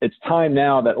it's time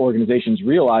now that organizations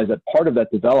realize that part of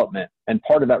that development and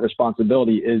part of that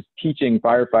responsibility is teaching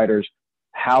firefighters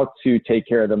how to take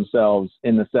care of themselves,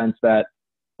 in the sense that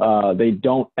they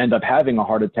don't end up having a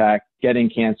heart attack,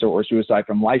 getting cancer or suicide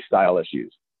from lifestyle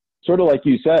issues. sort of like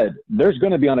you said, there's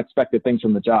going to be unexpected things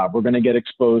from the job. We're going to get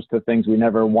exposed to things we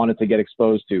never wanted to get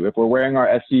exposed to. If we're wearing our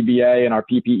SCBA and our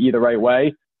PPE the right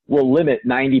way, we'll limit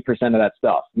 90% of that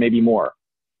stuff, maybe more.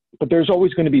 But there's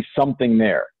always going to be something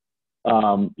there.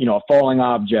 You know, a falling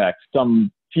object,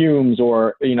 some fumes,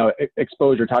 or, you know,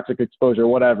 exposure, toxic exposure,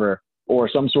 whatever, or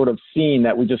some sort of scene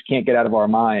that we just can't get out of our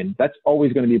mind. That's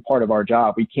always going to be a part of our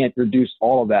job. We can't reduce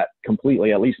all of that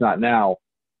completely, at least not now.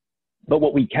 But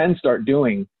what we can start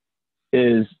doing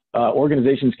is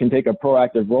organizations can take a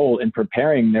proactive role in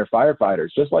preparing their firefighters,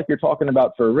 just like you're talking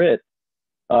about for RIT.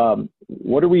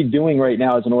 What are we doing right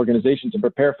now as an organization to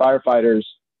prepare firefighters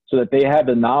so that they have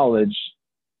the knowledge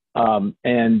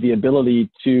and the ability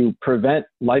to prevent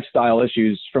lifestyle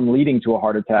issues from leading to a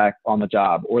heart attack on the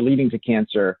job or leading to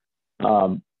cancer?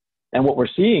 And what we're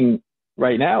seeing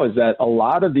right now is that a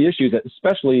lot of the issues,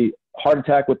 especially heart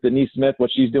attack with Denise Smith,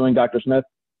 what she's doing, Dr. Smith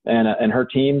and her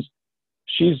teams,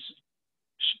 she's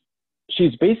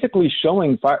basically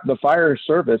showing the fire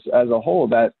service as a whole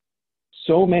that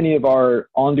so many of our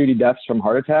on-duty deaths from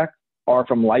heart attack are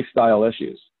from lifestyle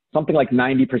issues. Something like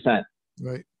 90%.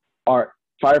 Right. Our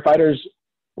firefighters,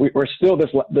 we're still,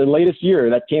 the latest year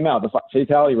that came out, the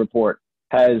fatality report,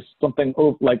 has something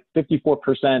like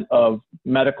 54% of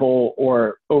medical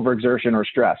or overexertion or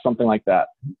stress, something like that.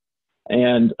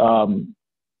 And 90%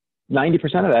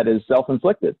 of that is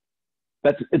self-inflicted.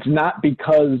 It's not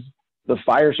because the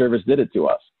fire service did it to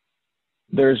us.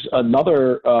 There's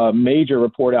another major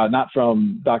report out, not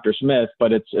from Dr. Smith,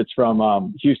 but it's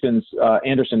from Houston's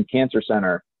Anderson Cancer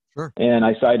Center. Sure. And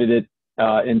I cited it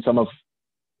in some of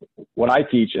what I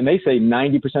teach, and they say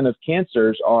 90% of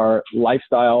cancers are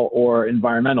lifestyle or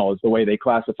environmental is the way they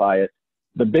classify it.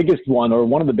 The biggest one, or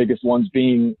one of the biggest ones,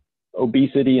 being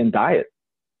obesity and diet.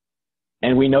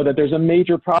 And we know that there's a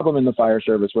major problem in the fire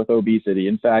service with obesity.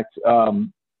 In fact, Dr.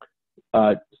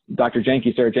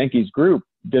 Jenke, Sarah Jenke's group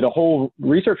did a whole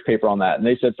research paper on that. And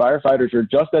they said firefighters are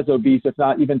just as obese, if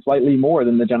not even slightly more,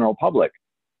 than the general public.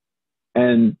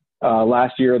 And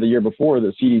last year or the year before,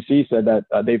 the CDC said that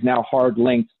they've now hard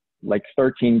linked like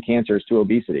 13 cancers to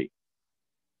obesity.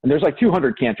 And there's like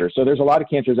 200 cancers. So there's a lot of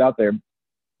cancers out there.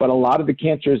 But a lot of the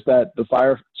cancers that the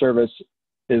fire service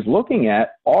is looking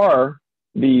at are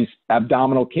these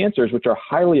abdominal cancers, which are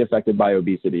highly affected by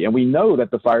obesity. And we know that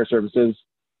the fire service is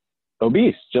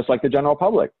obese, just like the general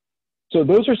public. So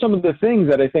those are some of the things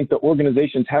that I think the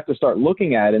organizations have to start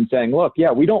looking at and saying, look,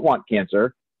 yeah, we don't want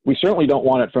cancer. We certainly don't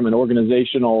want it from an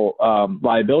organizational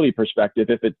liability perspective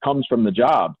if it comes from the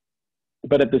job.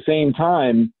 But at the same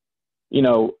time, you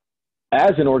know,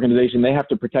 as an organization, they have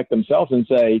to protect themselves and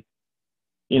say,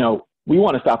 you know, we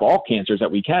want to stop all cancers that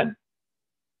we can.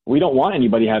 We don't want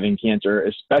anybody having cancer,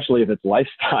 especially if it's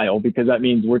lifestyle, because that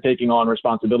means we're taking on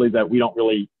responsibilities that we don't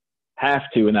really have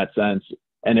to in that sense.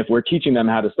 And if we're teaching them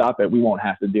how to stop it, we won't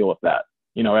have to deal with that.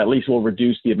 You know, at least we'll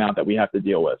reduce the amount that we have to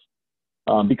deal with.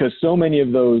 Because so many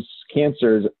of those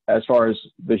cancers, as far as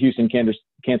the Houston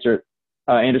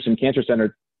Anderson Cancer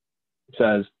Center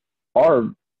says, are,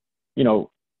 you know,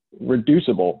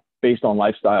 reducible based on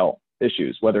lifestyle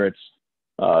issues, whether it's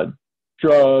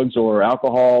drugs or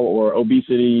alcohol or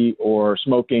obesity or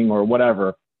smoking or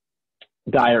whatever,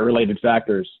 diet-related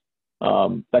factors.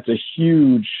 That's a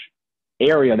huge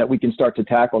area that we can start to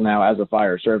tackle now as a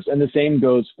fire service. And the same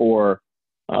goes for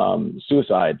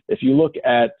suicide. If you look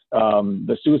at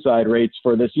the suicide rates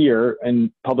for this year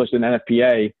and published in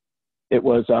NFPA, it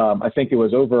was, I think it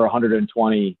was over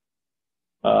 120,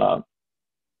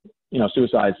 you know,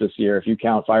 suicides this year. If you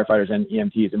count firefighters and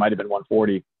EMTs, it might've been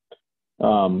 140.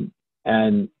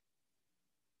 And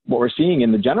what we're seeing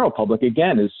in the general public,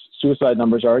 again, is suicide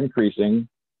numbers are increasing.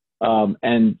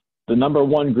 And the number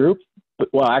one group,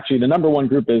 well, actually the number one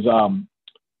group is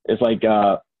like,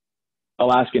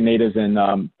 Alaskan Natives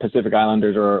and Pacific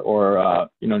Islanders or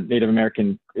you know, Native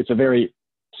American. It's a very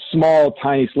small,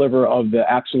 tiny sliver of the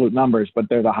absolute numbers, but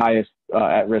they're the highest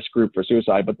at-risk group for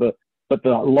suicide. But the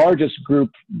largest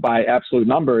group by absolute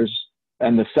numbers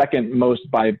and the second most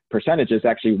by percentage is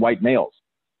actually white males.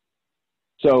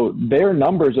 So their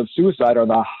numbers of suicide are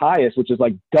the highest, which is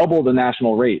like double the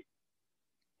national rate.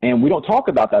 And we don't talk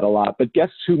about that a lot, but guess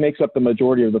who makes up the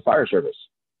majority of the fire service?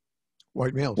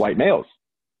 White males. White males,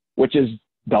 which is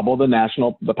double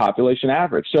the population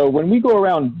average. So when we go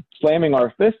around slamming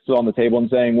our fists on the table and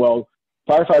saying, well,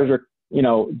 firefighters are, you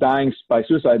know, dying by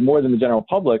suicide more than the general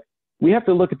public, we have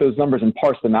to look at those numbers and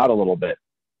parse them out a little bit.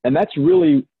 And that's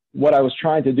really what I was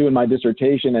trying to do in my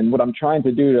dissertation, and what I'm trying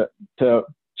to do to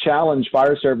challenge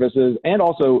fire services and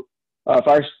also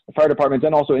fire departments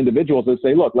and also individuals to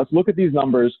say, look, let's look at these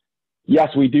numbers. yes,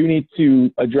 we do need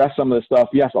to address some of the stuff.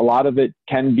 Yes, a lot of it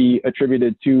can be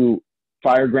attributed to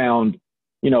fireground,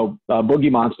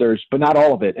 boogie monsters, but not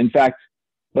all of it. In fact,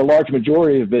 the large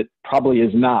majority of it probably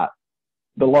is not.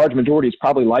 The large majority is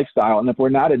probably lifestyle. And if we're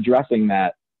not addressing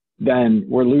that, then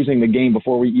we're losing the game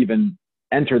before we even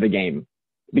enter the game,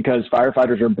 because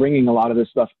firefighters are bringing a lot of this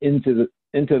stuff into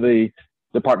the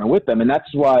department with them. And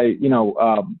that's why,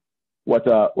 what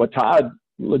Todd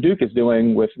LeDuc is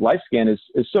doing with LifeScan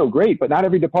is so great, but not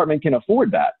every department can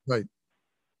afford that. Right.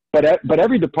 But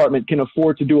every department can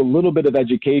afford to do a little bit of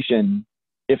education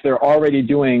if they're already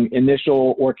doing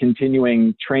initial or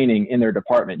continuing training in their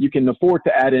department. You can afford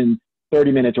to add in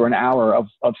 30 minutes or an hour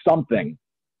of something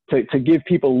to give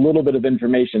people a little bit of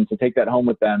information to take that home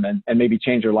with them and maybe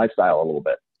change their lifestyle a little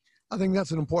bit. I think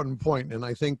that's an important point. And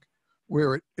I think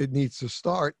where it needs to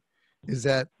start is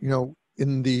that,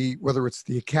 in whether it's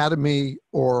the academy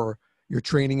or you're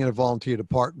training in a volunteer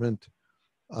department,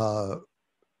 and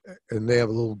they have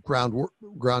a little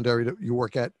ground area that you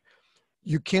work at,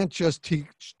 you can't just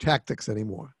teach tactics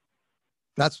anymore.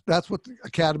 That's what the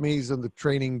academies and the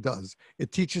training does.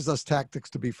 It teaches us tactics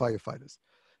to be firefighters.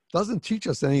 It doesn't teach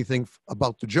us anything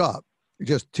about the job. It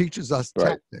just teaches us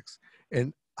tactics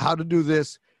and how to do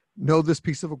this, know this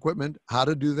piece of equipment, how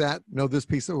to do that, know this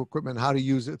piece of equipment, how to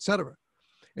use it, etc.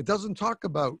 It doesn't talk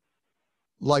about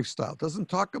lifestyle. It doesn't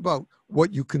talk about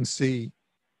what you can see,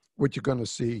 what you're going to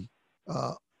see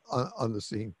on the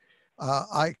scene.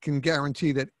 I can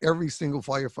guarantee that every single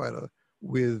firefighter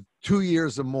with 2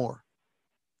 years or more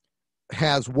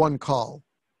has one call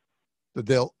that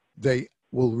they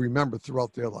will remember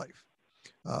throughout their life.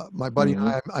 My buddy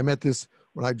and I met this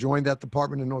when I joined that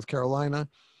department in North Carolina.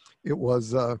 It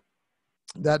was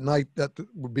that night that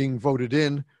we're being voted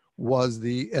in was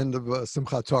the end of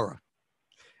Simchat Torah.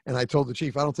 And I told the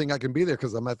chief, I don't think I can be there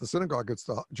because I'm at the synagogue. It's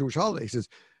the Jewish holiday. He says,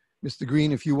 Mr.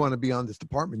 Green, if you want to be on this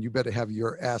department, you better have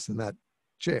your ass in that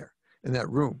chair, in that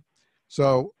room.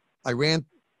 So I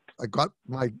got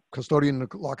my custodian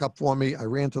to lock up for me. I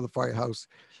ran to the firehouse.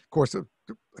 Of course, I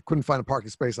couldn't find a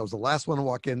parking space. I was the last one to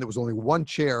walk in. There was only one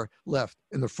chair left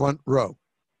in the front row.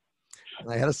 And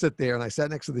I had to sit there, and I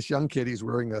sat next to this young kid. He's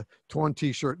wearing a torn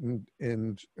T-shirt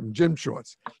and gym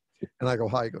shorts. And I go,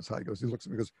 hi. He goes, hi. He goes, he looks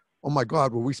at me and goes, oh, my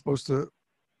God, were we supposed to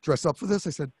dress up for this? I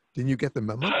said, didn't you get the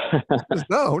memo? He goes,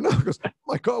 no. He goes, oh,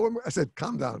 my God. I said,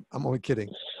 calm down. I'm only kidding.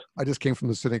 I just came from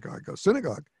the synagogue. I go,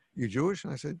 synagogue? You Jewish?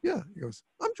 And I said, yeah. He goes,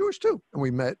 I'm Jewish too. And we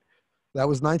met. That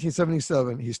was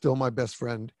 1977. He's still my best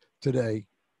friend today.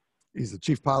 He's the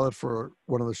chief pilot for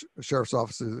one of the sheriff's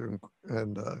offices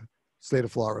in state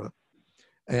of Florida.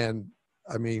 And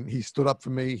I mean, he stood up for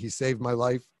me. He saved my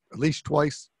life at least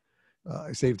twice.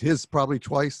 I saved his probably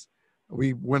twice.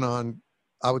 We went on,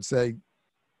 I would say,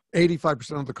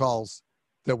 85% of the calls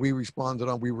that we responded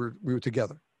on, we were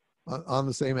together on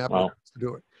the same apparatus to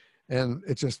do it. And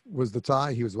it just was the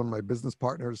tie. He was one of my business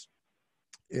partners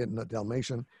in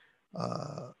Dalmatian,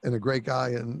 and a great guy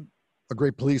and a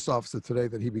great police officer today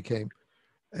that he became.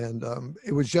 And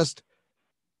it was just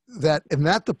that in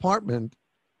that department,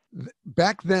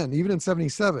 back then, even in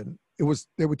 77,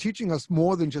 they were teaching us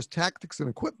more than just tactics and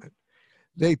equipment.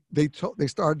 They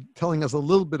started telling us a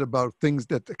little bit about things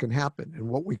that can happen and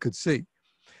what we could see.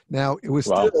 Now, it was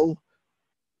still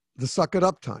the suck it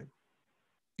up time.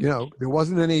 There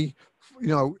wasn't any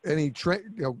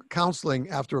counseling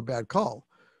after a bad call.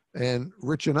 And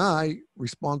Rich and I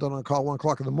responded on a call 1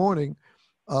 o'clock in the morning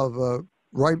of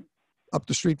right up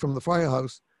the street from the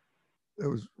firehouse. It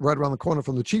was right around the corner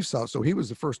from the chief's house. So he was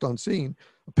the first on scene.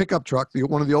 A pickup truck,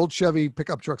 one of the old Chevy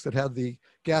pickup trucks that had the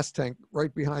gas tank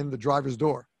right behind the driver's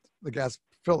door, the gas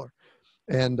filler,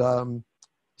 and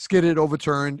skidded,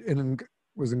 overturned, and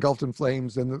was engulfed in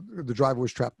flames. And the driver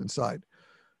was trapped inside.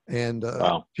 And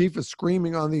Chief is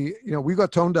screaming on we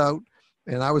got toned out,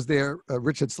 and I was there.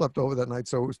 Rich had slept over that night.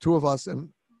 So it was two of us and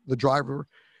the driver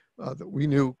that we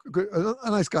knew, a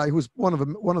nice guy who was one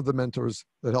of the mentors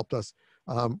that helped us.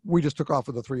 We just took off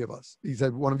with the three of us. He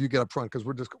said, one of you get up front because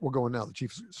we're going now. The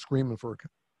chief's screaming for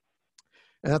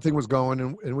and that thing was going,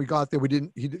 and we got there.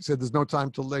 He said, there's no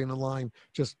time to lay in the line.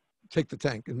 Just take the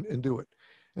tank and do it.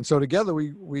 And so together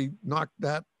we knocked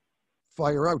that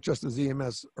fire out just as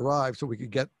EMS arrived so we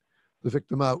could get the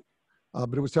victim out.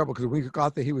 But it was terrible because when we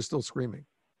got there, he was still screaming.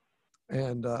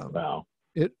 And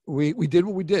we did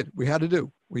what we did. We had to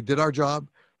do. We did our job.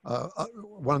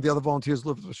 One of the other volunteers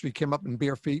lived on the street, came up in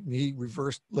bare feet, and he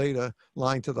reversed, laid a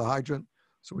line to the hydrant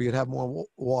so we could have more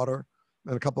water.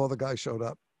 And a couple other guys showed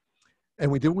up.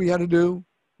 And we did what we had to do.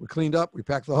 We cleaned up. We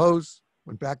packed the hose,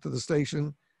 went back to the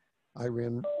station. I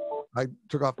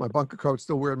took off my bunker coat,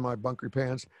 still wearing my bunker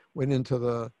pants, went into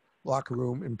the locker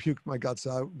room and puked my guts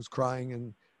out, was crying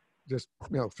and just,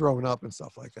 throwing up and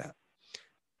stuff like that.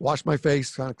 Washed my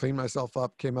face, kind of cleaned myself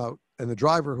up, came out, and the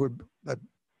driver that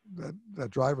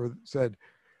driver said,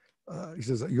 he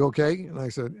says, "Are you okay?" And I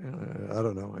said, "I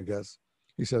don't know, I guess."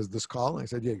 He says, "This call?" And I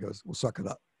said, "Yeah." He goes, "Well, suck it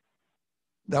up."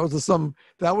 That was the sum.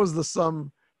 That was the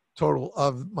sum total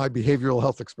of my behavioral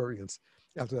health experience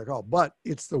after that call. But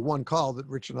it's the one call that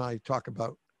Rich and I talk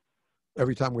about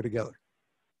every time we're together.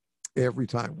 Every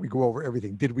time we go over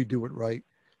everything. Did we do it right?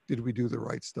 Did we do the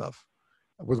right stuff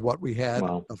with what we had?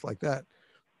 Wow. Stuff like that.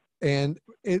 And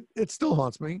it still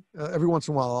haunts me. Every once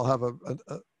in a while, I'll have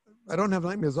I don't have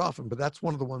nightmares often, but that's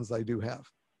one of the ones I do have,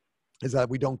 is that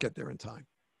we don't get there in time.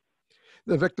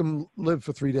 The victim lived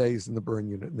for 3 days in the burn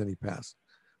unit, and then he passed.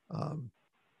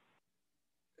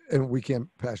 And we can't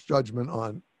pass judgment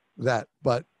on that,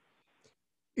 but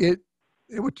it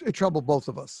troubled both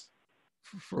of us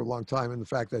for a long time. And the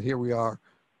fact that here we are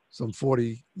some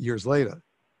 40 years later,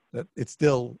 that it's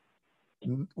still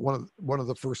one of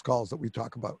the first calls that we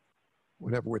talk about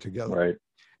whenever we're together. Right.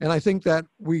 And I think that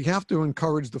we have to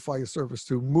encourage the fire service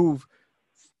to move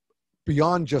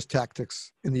beyond just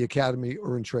tactics in the academy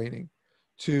or in training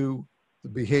to the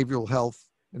behavioral health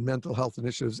and mental health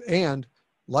initiatives and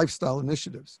lifestyle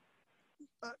initiatives.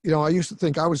 I used to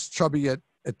think I was chubby at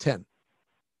 10.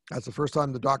 That's the first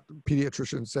time the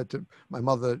pediatrician said to my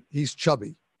mother, "He's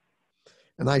chubby."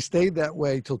 And I stayed that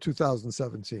way till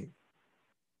 2017.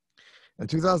 In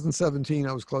 2017,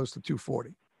 I was close to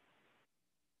 240.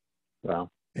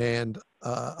 Wow. And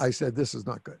I said, "This is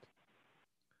not good.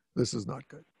 This is not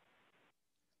good."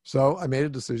 So I made a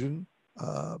decision.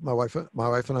 My wife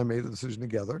and I made the decision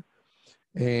together,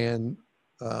 and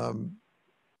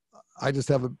I just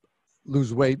have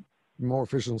lose weight more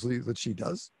efficiently than she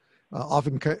does.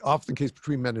 Often case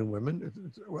between men and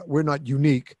women. We're not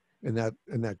unique in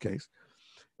that case.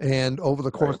 And over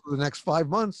the course of the next 5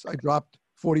 months, I dropped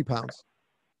 40 pounds,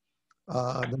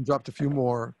 then dropped a few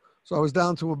more. So I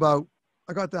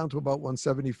got down to about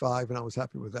 175, and I was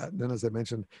happy with that. And then, as I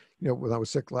mentioned, when I was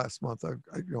sick last month, I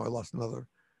lost another,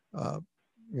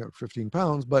 15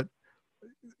 pounds, but,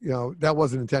 that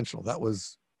wasn't intentional. That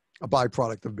was a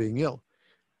byproduct of being ill.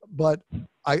 But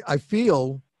I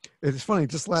feel, it's funny,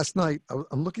 just last night,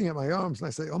 I'm looking at my arms and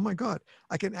I say, "Oh my God,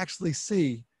 I can actually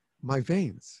see my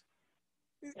veins.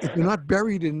 If they're not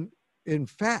buried in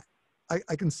fat,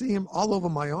 I can see them all over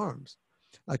my arms.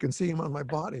 I can see them on my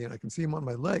body, and I can see them on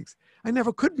my legs. I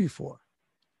never could before.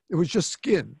 It was just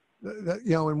skin.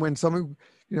 And when someone,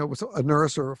 was a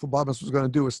nurse or a phlebotomist was going to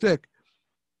do a stick,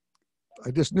 I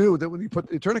just knew that when you put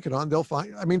the tourniquet on, they'll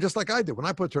find, just like I did. When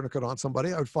I put a tourniquet on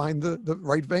somebody, I would find the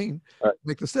right vein,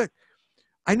 make the stick.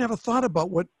 I never thought about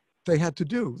what they had to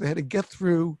do. They had to get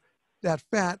through that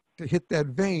fat to hit that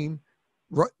vein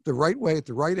the right way at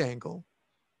the right angle.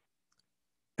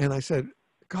 And I said,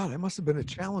 "God, I must have been a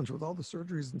challenge with all the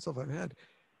surgeries and stuff I've had.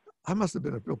 I must have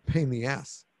been a real pain in the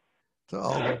ass to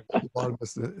all the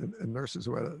phlebotomists and nurses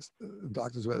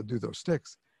doctors who had to do those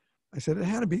sticks." I said, it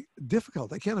had to be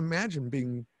difficult. I can't imagine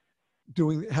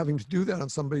having to do that on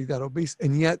somebody that obese,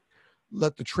 and yet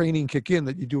let the training kick in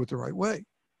that you do it the right way.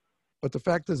 But the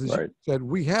fact is, as you said,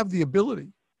 we have the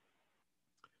ability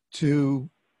to,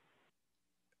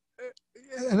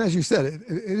 and as you said, it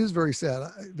is very sad.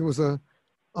 There was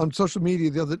on social media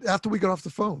after we got off the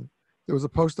phone, there was a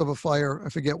post of a fire. I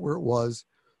forget where it was.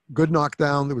 Good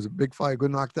knockdown. There was a big fire,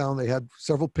 good knockdown. They had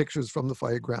several pictures from the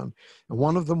fire ground. And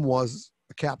one of them was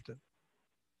a captain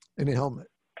in a helmet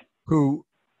who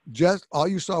just, all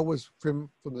you saw was from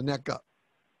the neck up.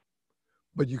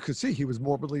 But you could see he was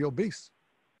morbidly obese.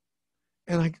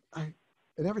 And and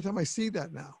every time I see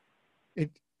that now,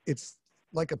 it's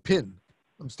like a pin.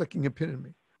 I'm sticking a pin in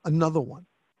me. Another one.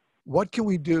 What can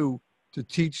we do to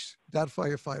teach that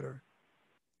firefighter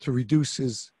to reduce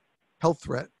his health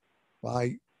threat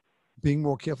by being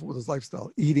more careful with his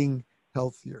lifestyle, eating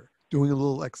healthier, doing a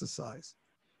little exercise?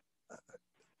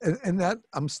 And that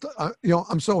I'm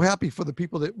so happy for the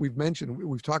people that we've mentioned,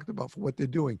 we've talked about, for what they're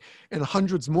doing, and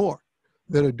hundreds more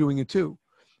that are doing it too.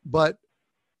 But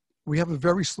we have a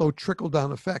very slow trickle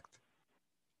down effect.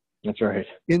 That's right.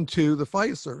 Into the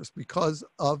fire service because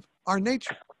of our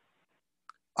nature.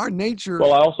 Our nature.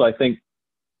 Well, I think.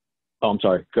 Oh, I'm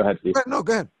sorry. Go ahead, Steve. No,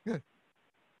 go ahead. Yeah.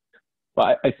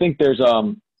 But I think there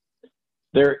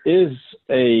is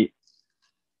an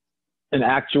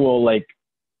actual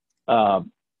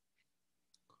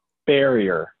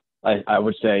barrier, I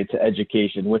would say, to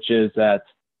education, which is that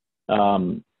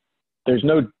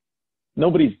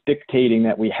nobody's dictating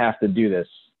that we have to do this.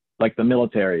 Like the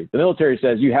military. The military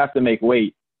says you have to make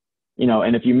weight,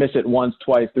 and if you miss it once,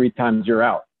 twice, 3 times, you're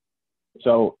out.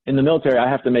 So in the military, I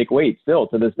have to make weight still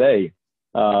to this day.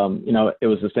 It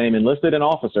was the same enlisted and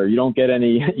officer. You don't get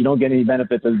any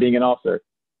benefits as being an officer.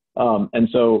 And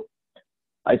so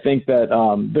I think that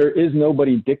there is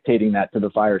nobody dictating that to the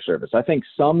fire service. I think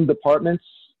some departments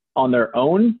on their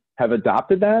own have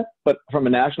adopted that, but from a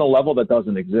national level, that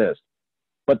doesn't exist.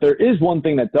 But there is one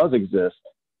thing that does exist.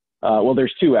 Well,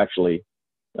 there's two actually.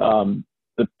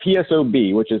 The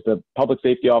PSOB, which is the Public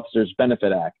Safety Officers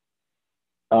Benefit Act,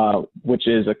 which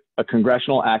is a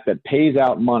congressional act that pays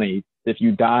out money if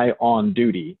you die on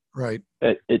duty. Right.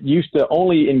 It used to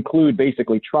only include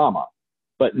basically trauma,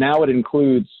 but now it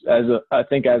includes, I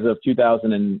think as of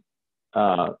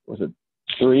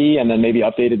 2003, and then maybe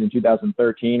updated in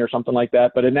 2013 or something like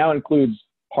that. But it now includes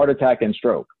heart attack and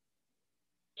stroke.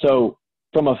 So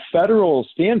from a federal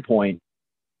standpoint,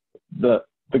 the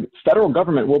federal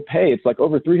government will pay, it's like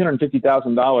over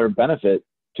 $350,000 benefit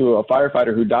to a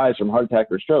firefighter who dies from heart attack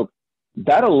or stroke.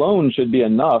 That alone should be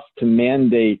enough to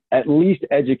mandate at least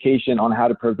education on how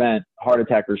to prevent heart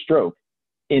attack or stroke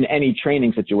in any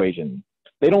training situation.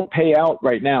 They don't pay out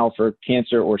right now for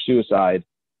cancer or suicide.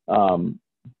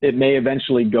 It may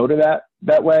eventually go to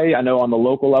that way. I know on the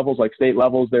local levels, like state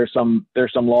levels, there's some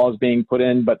laws being put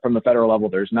in, but from the federal level,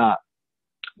 there's not.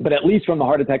 But at least from the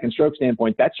heart attack and stroke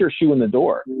standpoint, that's your shoe in the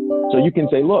door. So you can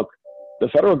say, look, the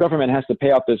federal government has to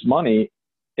pay out this money.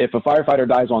 If a firefighter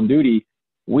dies on duty,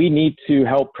 we need to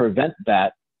help prevent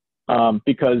that,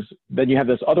 because then you have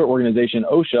this other organization,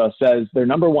 OSHA, says their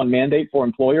number one mandate for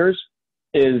employers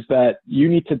is that you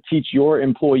need to teach your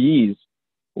employees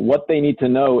what they need to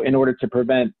know in order to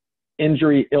prevent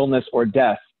injury, illness, or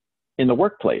death in the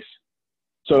workplace.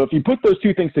 So if you put those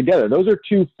two things together, those are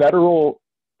two federal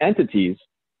entities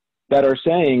that are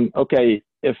saying, okay,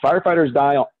 if firefighters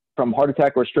die from heart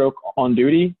attack or stroke on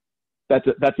duty, that's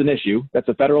an issue. That's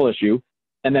a federal issue.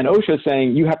 And then OSHA is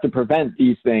saying you have to prevent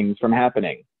these things from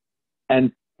happening.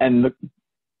 And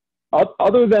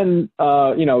other than,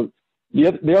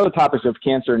 the other topics of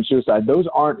cancer and suicide, those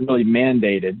aren't really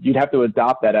mandated. You'd have to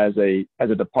adopt that as a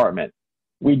department.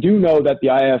 We do know that the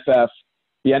IFF,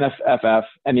 the NFFF,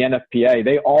 and the NFPA,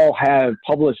 they all have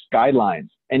published guidelines.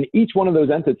 And each one of those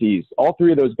entities, all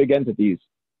three of those big entities,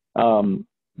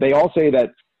 they all say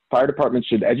that fire departments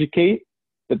should educate,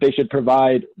 that they should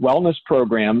provide wellness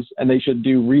programs, and they should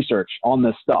do research on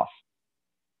this stuff.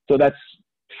 So that's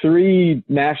three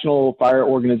national fire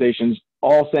organizations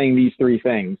all saying these three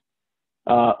things.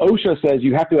 OSHA says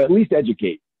you have to at least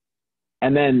educate.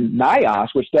 And then NIOSH,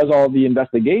 which does all the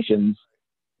investigations,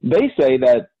 they say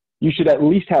that you should at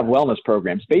least have wellness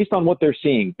programs based on what they're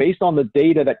seeing, based on the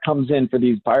data that comes in for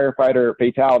these firefighter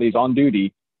fatalities on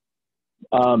duty.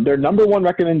 Their number one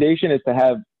recommendation is to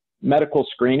have medical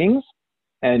screenings.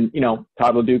 And,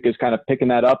 Todd LeDuc is kind of picking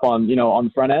that up on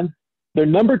the front end. Their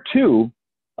number two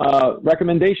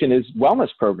recommendation is wellness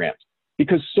programs,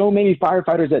 because so many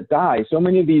firefighters that die, so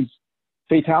many of these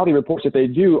fatality reports that they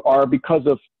do are because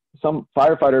of some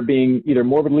firefighter being either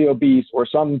morbidly obese or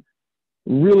some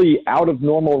really out of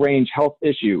normal range health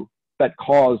issue that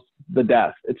caused the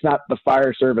death. It's not the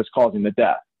fire service causing the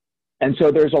death. And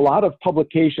so there's a lot of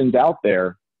publications out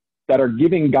there that are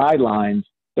giving guidelines.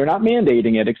 They're not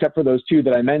mandating it, except for those two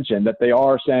that I mentioned, that they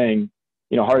are saying,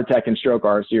 heart attack and stroke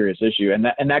are a serious issue. And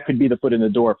that could be the foot in the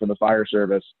door for the fire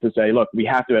service to say, look, we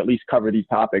have to at least cover these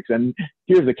topics. And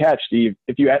here's the catch, Steve.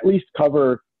 If you at least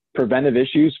cover preventive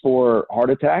issues for heart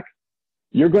attack,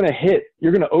 you're going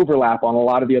to overlap on a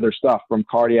lot of the other stuff from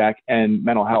cardiac and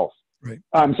mental health. Right.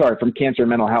 I'm sorry, from cancer and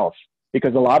mental health,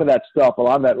 because a lot of that stuff, a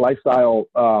lot of that lifestyle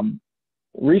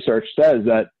research says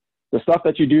that the stuff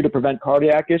that you do to prevent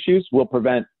cardiac issues will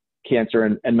prevent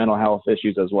cancer and mental health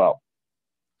issues as well.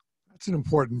 That's an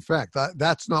important fact.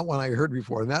 That's not one I heard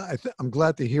before. And I'm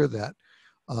glad to hear that.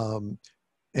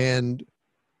 And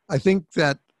I think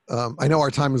that I know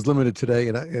our time is limited today,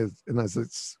 and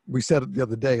as we said it the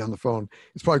other day on the phone,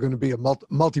 it's probably going to be a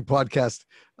multi-podcast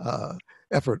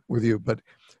effort with you. But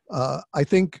I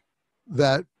think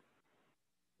that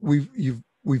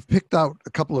we've picked out a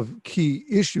couple of key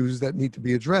issues that need to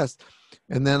be addressed,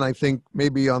 and then I think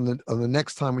maybe on the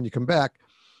next time when you come back,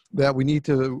 that we need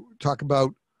to talk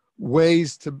about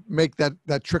ways to make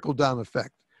that trickle down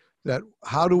effect. That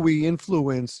how do we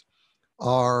influence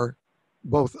our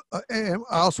both, and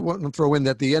I also want to throw in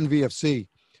that the NVFC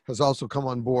has also come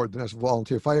on board, the National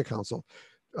Volunteer Fire Council,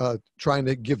 trying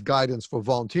to give guidance for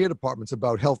volunteer departments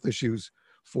about health issues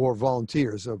for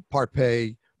volunteers, part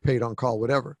pay, paid on call,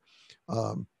 whatever.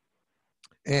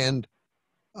 And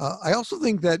I also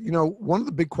think that, one of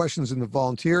the big questions in the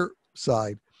volunteer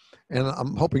side, and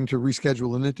I'm hoping to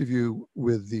reschedule an interview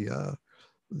with the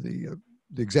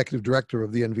the executive director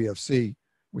of the NVFC.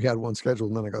 We had one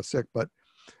scheduled and then I got sick, but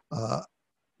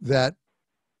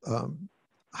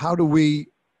how do we,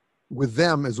 with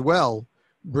them as well,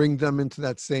 bring them into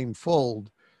that same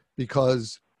fold?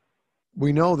 Because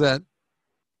we know that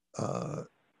out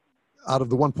of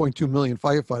the 1.2 million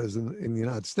firefighters in the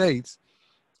United States,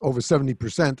 over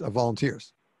 70% are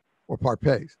volunteers or part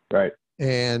pays. Right.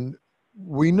 And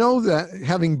we know that,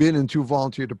 having been in 2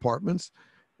 volunteer departments,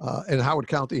 and Howard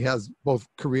County has both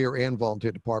career and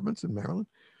volunteer departments in Maryland,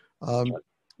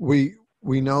 we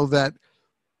know that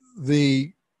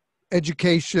the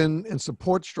education and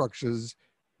support structures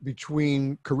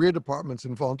between career departments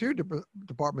and volunteer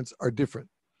departments are different.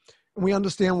 And we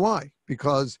understand why,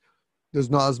 because there's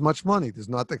not as much money. There's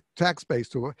not the tax base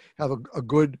to have a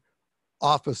good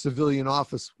office, civilian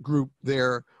office group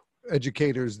there,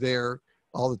 educators there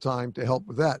all the time to help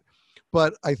with that.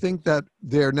 But I think that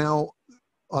they're now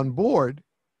on board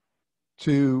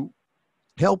to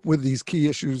help with these key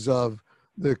issues of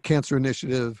the cancer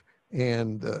initiative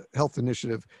and the health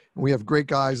initiative. And we have great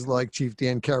guys like Chief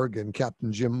Dan Kerrigan,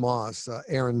 Captain Jim Moss,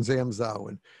 Aaron Zamzow,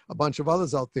 and a bunch of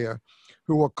others out there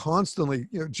who are constantly,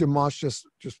 Jim Moss just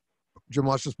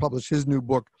published his new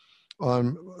book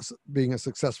on being a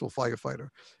successful firefighter.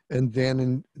 And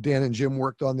Dan and Jim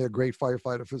worked on their great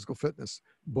firefighter physical fitness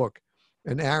book.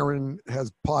 And Aaron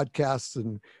has podcasts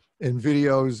and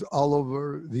videos all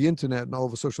over the internet and all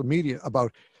over social media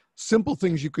about simple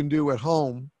things you can do at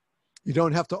home. You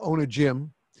don't have to own a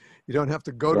gym. You don't have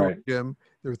to go to a gym.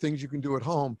 There are things you can do at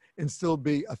home and still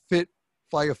be a fit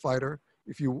firefighter.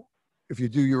 If you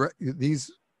do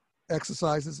these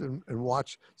exercises and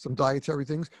watch some dietary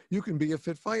things, you can be a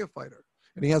fit firefighter.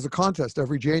 And he has a contest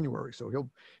every January. So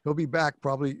he'll be back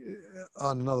probably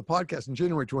on another podcast in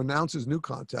January to announce his new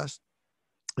contest.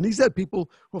 And he's had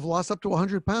people who have lost up to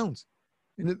 100 pounds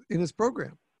in his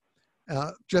program.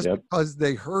 Because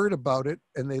they heard about it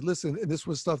and they listened, and this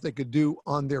was stuff they could do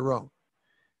on their own.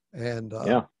 And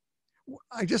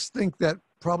I just think that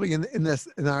probably in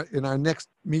our next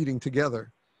meeting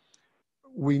together,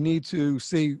 we need to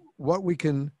see what we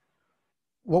can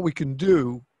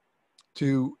do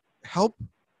to help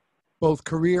both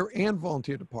career and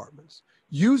volunteer departments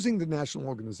using the national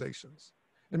organizations.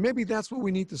 And maybe that's where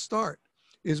we need to start,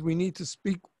 is we need to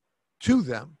speak to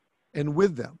them and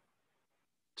with them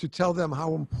to tell them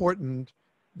how important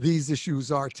these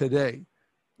issues are today.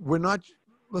 We're not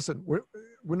just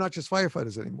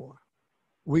firefighters anymore.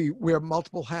 We wear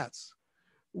multiple hats.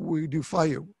 We do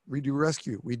fire, we do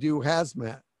rescue, we do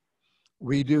hazmat,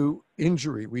 we do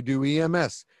injury, we do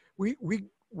EMS.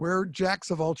 We're jacks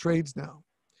of all trades now.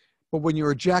 But when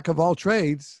you're a jack of all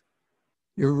trades,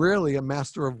 you're rarely a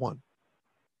master of one.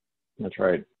 That's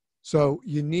right. So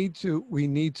we need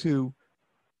to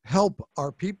help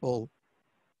our people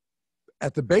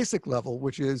at the basic level,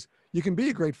 which is you can be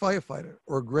a great firefighter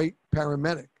or a great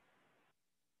paramedic.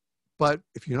 But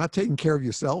if you're not taking care of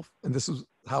yourself, and this is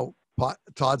how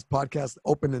Todd's podcast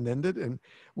opened and ended, and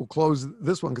we'll close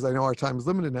this one because I know our time is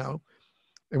limited now,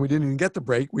 and we didn't even get the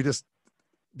break.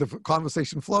 The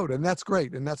conversation flowed, and that's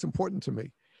great, and that's important to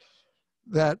me,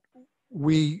 that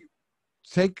we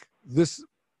take this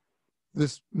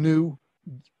new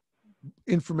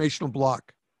informational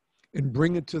block and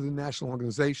bring it to the national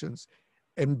organizations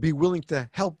and be willing to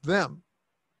help them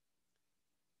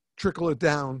trickle it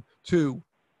down to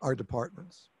our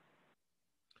departments.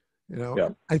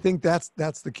 I think that's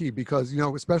the key, because,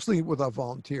 especially with our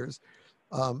volunteers,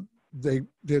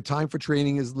 their time for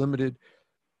training is limited.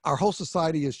 Our whole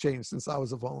society has changed since I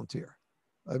was a volunteer.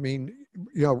 I mean,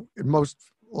 a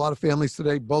lot of families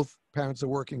today, both parents are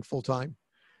working full time.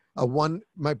 One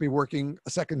might be working a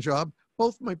second job.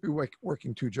 Both might be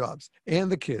working 2 jobs,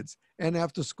 and the kids, and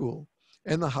after school,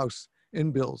 and the house,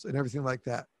 and bills, and everything like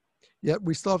that. Yet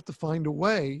we still have to find a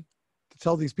way to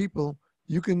tell these people,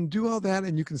 you can do all that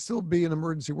and you can still be an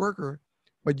emergency worker,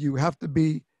 but you have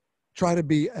to try to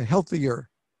be a healthier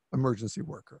emergency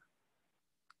worker.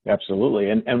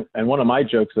 Absolutely. And one of my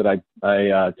jokes that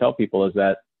I tell people is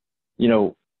that,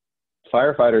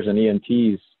 firefighters and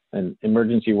EMTs and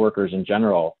emergency workers in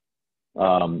general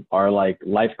are like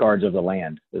lifeguards of the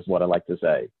land, is what I like to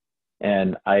say.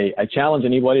 And I challenge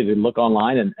anybody to look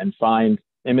online and find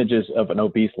images of an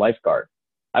obese lifeguard.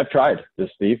 I've tried this,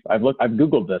 Steve. I've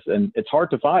Googled this, and it's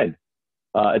hard to find.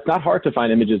 It's not hard to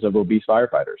find images of obese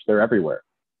firefighters. They're everywhere.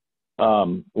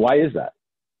 Why is that?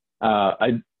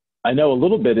 I know a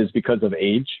little bit is because of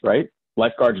age, right?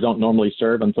 Lifeguards don't normally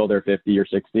serve until they're 50 or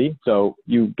 60. So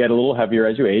you get a little heavier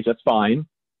as you age. That's fine.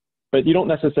 But you don't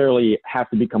necessarily have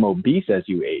to become obese as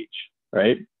you age,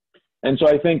 right? And so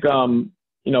I think,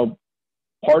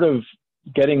 part of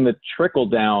getting the trickle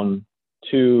down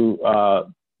to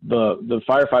the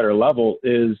firefighter level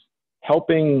is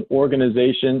helping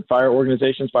fire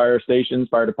organizations, fire stations,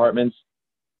 fire departments,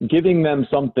 giving them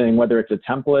something, whether it's a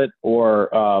template or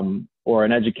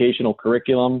an educational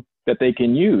curriculum that they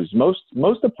can use.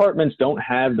 Most departments don't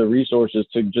have the resources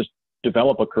to just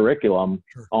develop a curriculum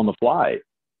on the fly.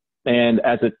 And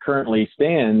as it currently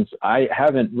stands, I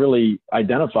haven't really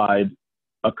identified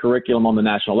a curriculum on the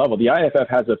national level. The IFF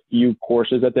has a few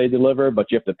courses that they deliver, but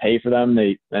you have to pay for them.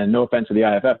 And no offense to the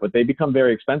IFF, but they become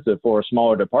very expensive for a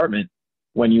smaller department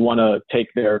when you want to take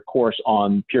their course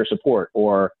on peer support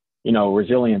or,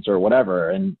 resilience or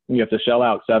whatever. And you have to shell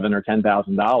out $7,000 or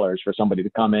 $10,000 for somebody to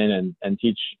come in and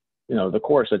teach, the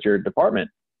course at your department.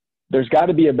 There's got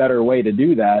to be a better way to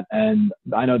do that. And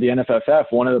I know the NFFF,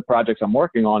 one of the projects I'm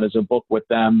working on is a book with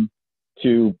them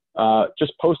to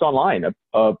just post online,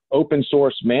 a open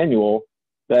source manual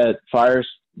that fire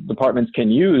departments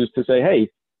can use to say, hey,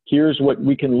 here's what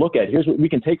we can look at. Here's what we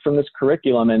can take from this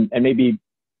curriculum and maybe,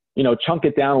 chunk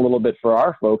it down a little bit for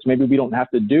our folks. Maybe we don't have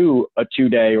to do a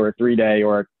 2-day or a 3-day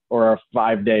or a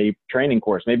 5-day training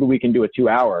course. Maybe we can do a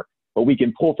 2-hour, but we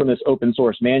can pull from this open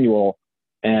source manual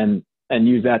and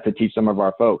use that to teach some of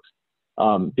our folks.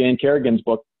 Dan Kerrigan's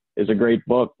book is a great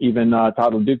book. Even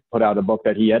Todd LeDuc put out a book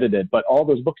that he edited, but all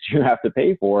those books you have to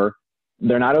pay for,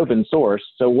 they're not open source.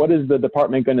 So what is the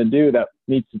department going to do that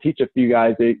needs to teach a few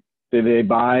guys? Do they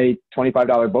buy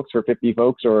 $25 books for 50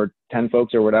 folks or 10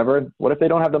 folks or whatever? What if they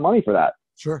don't have the money for that?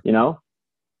 Sure.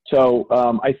 So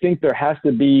I think there has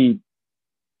to be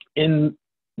in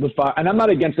the fire, and I'm not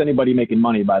against anybody making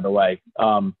money, by the way.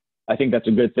 I think that's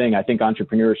a good thing. I think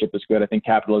entrepreneurship is good. I think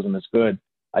capitalism is good.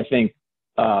 I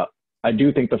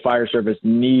do think the fire service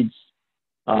needs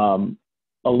a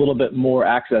little bit more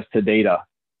access to data,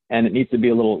 and it needs to be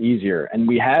a little easier. And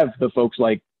we have the folks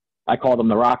like, I call them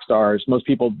the rock stars. Most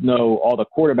people know all the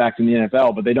quarterbacks in the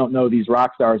NFL, but they don't know these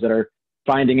rock stars that are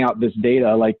finding out this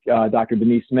data, like Dr.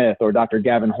 Denise Smith or Dr.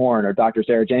 Gavin Horn or Dr.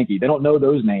 Sarah Janke. They don't know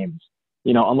those names,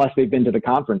 unless they've been to the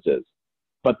conferences.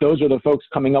 But those are the folks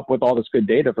coming up with all this good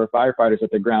data for firefighters at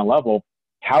the ground level.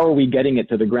 How are we getting it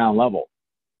to the ground level?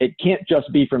 It can't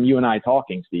just be from you and I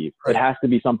talking, Steve. Right. It has to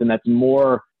be something that's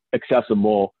more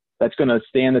accessible, that's going to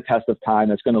stand the test of time,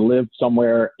 that's going to live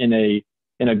somewhere in a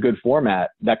good format.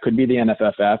 That could be the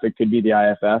NFFF, it could be the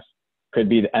IFF, could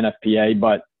be the NFPA,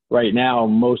 but right now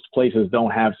most places don't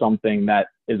have something that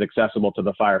is accessible to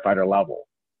the firefighter level.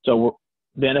 So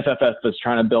the NFFF is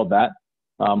trying to build that.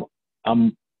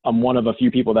 I'm one of a few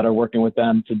people that are working with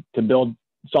them to build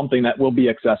something that will be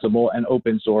accessible and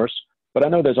open source. But I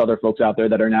know there's other folks out there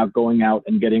that are now going out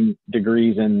and getting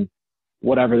degrees in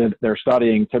whatever they're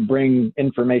studying to bring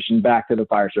information back to the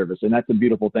fire service. And that's a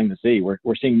beautiful thing to see. We're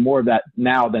seeing more of that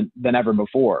now than ever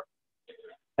before.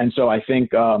 And so I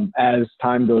think as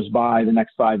time goes by, the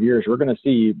next 5 years, we're going to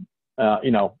see,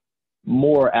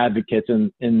 more advocates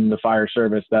in the fire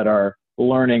service that are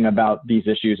learning about these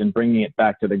issues and bringing it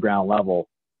back to the ground level.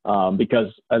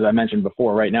 Because as I mentioned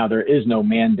before, right now, there is no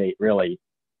mandate really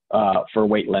for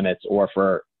weight limits or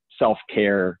for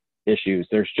self-care issues.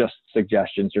 There's just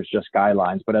suggestions, there's just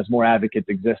guidelines. But as more advocates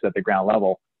exist at the ground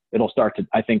level, it'll start to,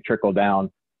 I think, trickle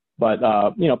down. But,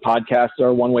 podcasts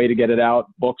are one way to get it out.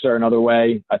 Books are another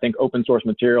way. I think open source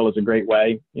material is a great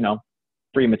way.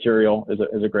 Free material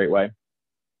is a great way.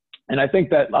 And I think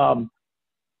that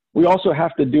we also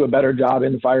have to do a better job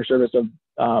in the fire service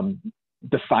of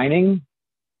defining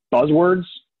buzzwords.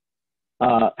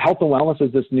 Health and wellness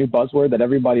is this new buzzword that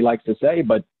everybody likes to say,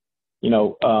 but,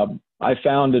 I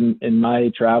found in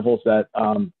my travels that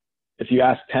if you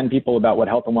ask 10 people about what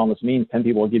health and wellness means, 10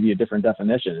 people will give you a different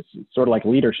definition. It's sort of like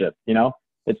leadership,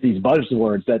 it's these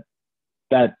buzzwords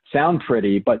that sound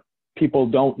pretty, but people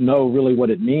don't know really what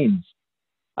it means.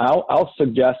 I'll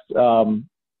suggest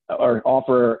or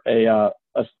offer a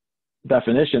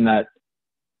definition that,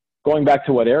 going back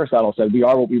to what Aristotle said, we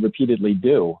are what we repeatedly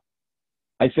do.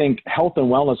 I think health and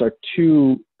wellness are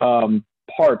two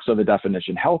parts of the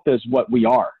definition. Health is what we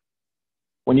are.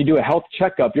 When you do a health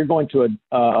checkup, you're going to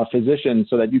a physician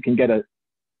so that you can get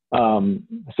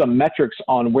some metrics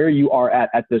on where you are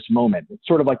at this moment. It's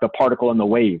sort of like the particle and the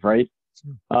wave, right?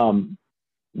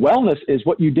 Wellness is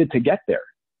what you did to get there.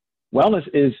 Wellness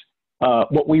is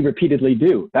what we repeatedly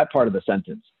do, that part of the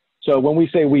sentence. So when we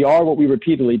say we are what we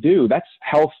repeatedly do, that's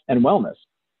health and wellness.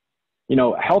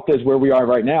 Health is where we are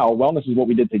right now. Wellness is what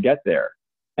we did to get there.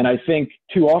 And I think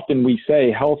too often we say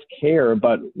health care,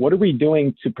 but what are we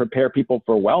doing to prepare people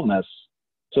for wellness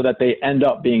so that they end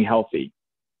up being healthy?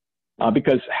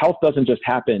 Because health doesn't just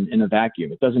happen in a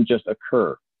vacuum. It doesn't just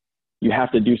occur. You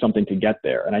have to do something to get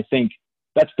there. And I think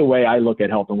that's the way I look at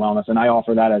health and wellness, and I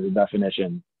offer that as a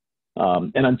definition.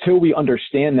 And until we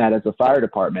understand that as a fire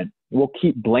department, we'll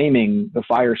keep blaming the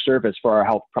fire service for our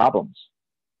health problems,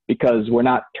 because we're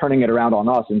not turning it around on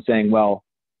us and saying, well,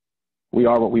 we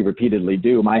are what we repeatedly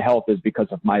do. My health is because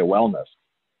of my wellness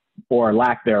or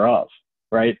lack thereof,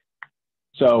 right?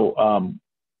 So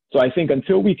I think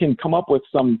until we can come up with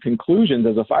some conclusions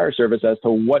as a fire service as to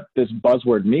what this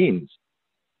buzzword means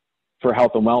for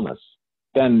health and wellness,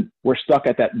 then we're stuck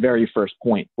at that very first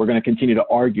point. We're going to continue to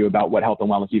argue about what health and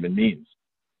wellness even means.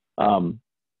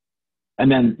 And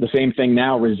then the same thing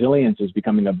now, resilience is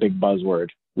becoming a big buzzword.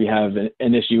 We have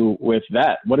an issue with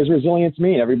that. What does resilience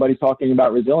mean? Everybody's talking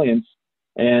about resilience,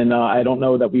 and I don't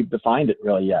know that we've defined it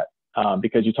really yet,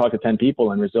 because you talk to 10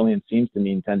 people and resilience seems to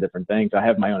mean 10 different things. I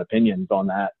have my own opinions on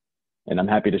that, and I'm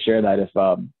happy to share that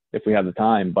if we have the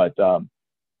time. But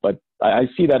I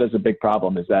see that as a big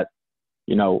problem, is that,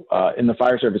 in the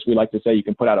fire service, we like to say you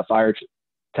can put out a fire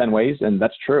 10 ways, and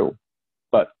that's true.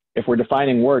 But if we're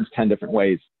defining words 10 different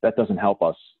ways, that doesn't help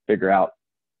us figure out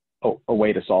a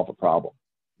way to solve a problem.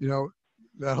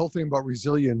 That whole thing about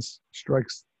resilience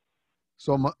strikes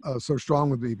so strong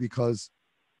with me because,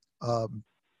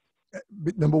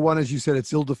 number one, as you said,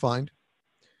 it's ill-defined.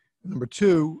 Number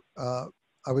two, I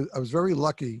was very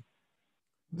lucky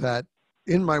that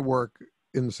in my work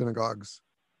in the synagogues,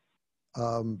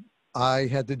 I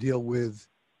had to deal with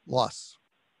loss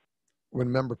when a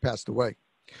member passed away.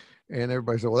 And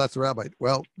everybody said, well, that's the rabbi.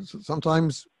 Well,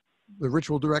 sometimes the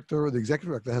ritual director or the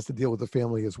executive director has to deal with the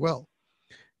family as well.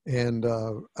 And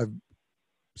I've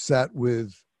sat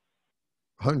with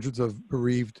hundreds of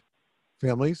bereaved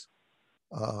families.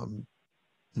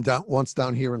 Once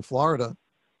down here in Florida,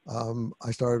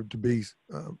 I started to be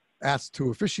asked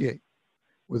to officiate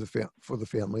for the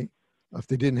family if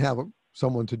they didn't have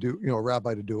someone to do, a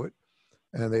rabbi to do it.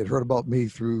 And they had heard about me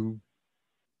through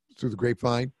the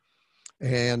grapevine.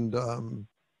 And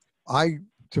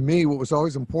to me, what was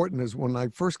always important is when I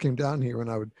first came down here and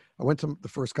I went to the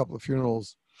first couple of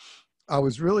funerals, I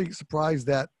was really surprised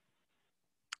that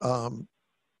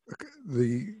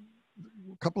the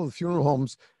couple of funeral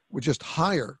homes would just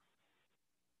hire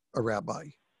a rabbi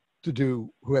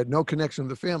who had no connection to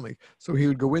the family. So he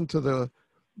would go into the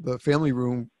family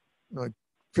room like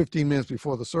 15 minutes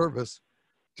before the service,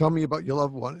 tell me about your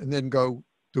loved one, and then go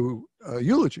do a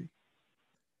eulogy.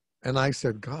 And I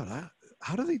said, God,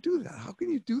 how do they do that? How can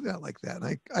you do that like that? And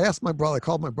I asked my brother, I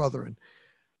called my brother, and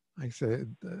I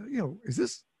said, do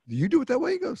you do it that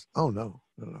way? He goes, oh, no.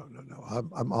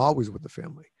 I'm always with the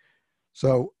family.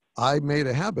 So I made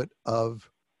a habit of,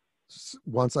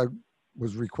 once I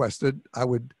was requested, I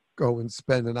would go and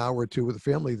spend an hour or two with the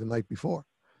family the night before.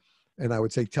 And I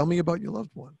would say, tell me about your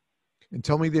loved one and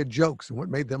tell me their jokes and what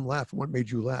made them laugh and what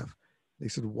made you laugh. They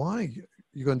said, why?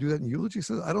 You're going to do that in eulogy? I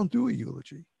said, I don't do a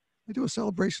eulogy. I do a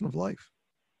celebration of life.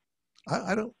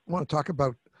 I don't want to talk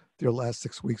about their last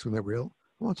 6 weeks when they're real.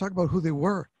 I want to talk about who they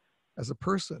were as a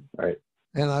person. Right.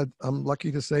 And I'm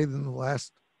lucky to say that in the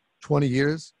last 20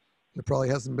 years, there probably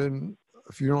hasn't been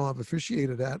a funeral I've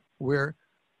officiated at where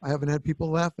I haven't had people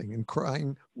laughing and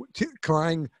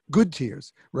crying good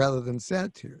tears rather than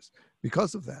sad tears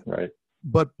because of that. Right.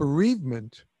 But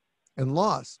bereavement and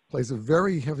loss plays a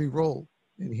very heavy role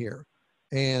in here.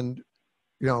 And,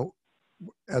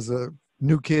 as a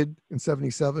new kid in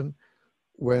 77,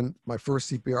 when my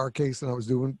first CPR case and I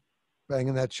was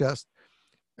banging that chest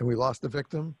and we lost the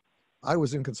victim, I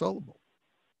was inconsolable.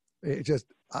 It just,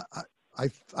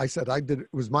 I said it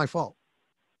was my fault.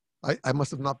 I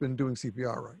must have not been doing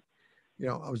CPR right.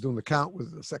 I was doing the count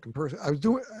with the second person. I was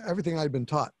doing everything I'd been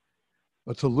taught.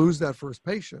 But to lose that first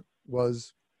patient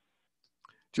was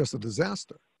just a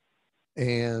disaster.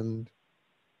 And,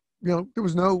 there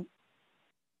was no,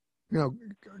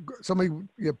 somebody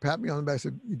pat me on the back and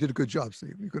said, you did a good job,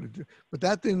 Steve. You could have, but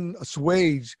that didn't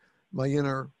assuage my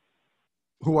inner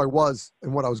who I was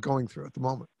and what I was going through at the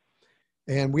moment.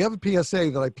 And we have a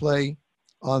PSA that I play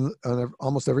on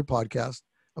almost every podcast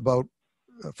about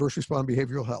first responder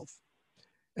behavioral health.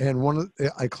 And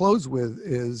I close with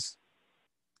is,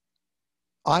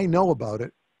 I know about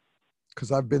it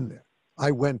because I've been there.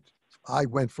 I went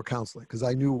for counseling because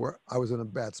I knew where I was in a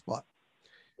bad spot.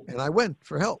 And I went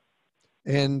for help.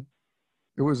 And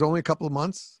it was only a couple of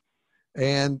months.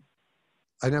 And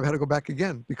I never had to go back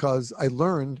again because I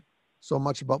learned so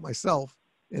much about myself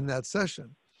in that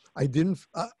session. I didn't,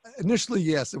 initially,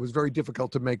 yes, it was very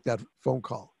difficult to make that phone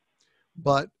call.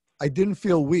 But I didn't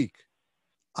feel weak.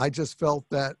 I just felt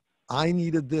that I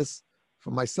needed this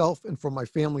for myself and for my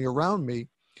family around me.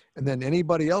 And then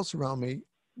anybody else around me,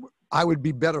 I would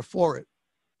be better for it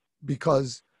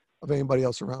because of anybody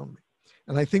else around me.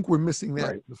 And I think we're missing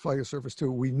that in the fire service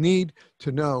too. We need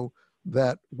to know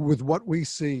that with what we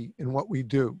see and what we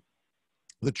do,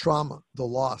 the trauma, the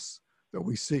loss that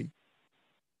we see,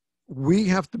 we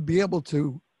have to be able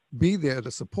to be there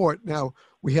to support. Now,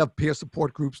 we have peer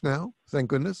support groups now, thank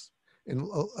goodness,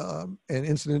 and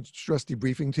incident stress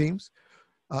debriefing teams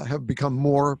have become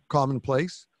more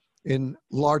commonplace in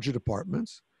larger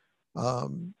departments,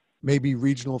 maybe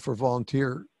regional for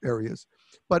volunteer areas.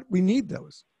 But we need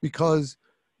those because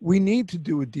we need to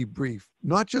do a debrief,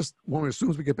 not just as soon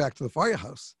as we get back to the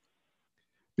firehouse,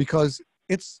 because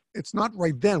it's not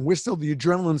right then. The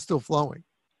adrenaline's still flowing.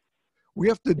 We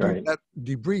have to do that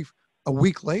debrief a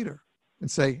week later and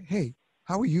say, hey,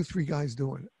 how are you three guys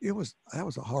doing? That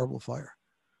was a horrible fire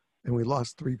and we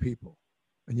lost 3 people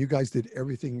and you guys did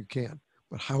everything you can,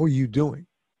 but how are you doing?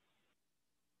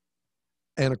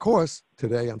 And of course,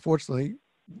 today, unfortunately,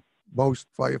 most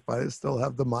firefighters still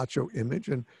have the macho image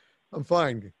and I'm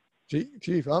fine.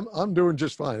 Chief, I'm doing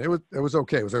just fine. It was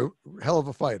okay. It was a hell of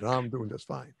a fight. I'm doing just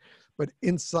fine. But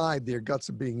inside, their guts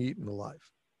are being eaten alive.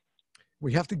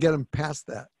 We have to get them past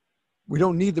that. We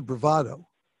don't need the bravado.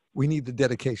 We need the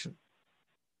dedication.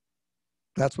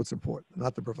 That's what's important,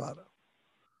 not the bravado.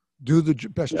 Do the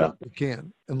best job you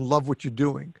can and love what you're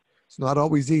doing. It's not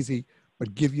always easy,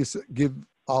 but give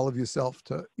all of yourself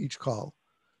to each call.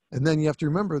 And then you have to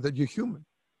remember that you're human.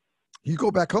 You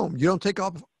go back home. You don't take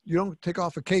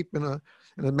off a cape and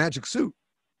a magic suit.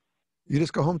 You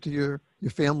just go home to your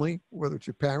family, whether it's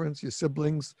your parents, your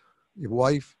siblings, your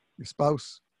wife, your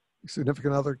spouse, your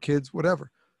significant other, kids,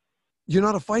 whatever. You're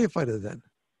not a firefighter then.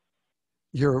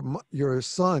 You're a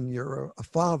son, you're a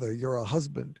father, you're a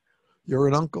husband, you're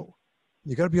an uncle.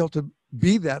 You got to be able to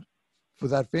be that for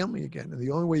that family again. And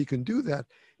the only way you can do that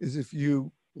is if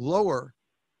you lower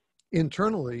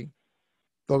internally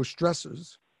those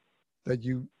stressors that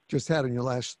you just had on your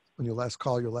last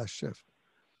call, your last shift.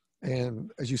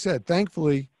 And as you said,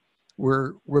 thankfully,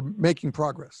 we're making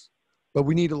progress, but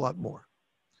we need a lot more.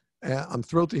 I'm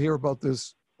thrilled to hear about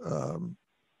this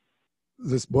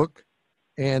book.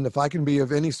 And if I can be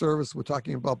of any service, we're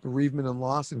talking about bereavement and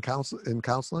loss in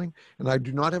counseling. And I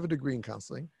do not have a degree in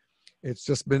counseling. It's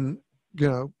just been,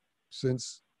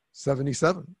 since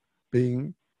 77,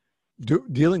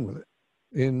 dealing with it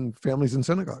in families and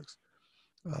synagogues.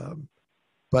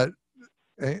 But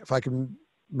if I can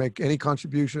make any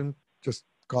contribution, just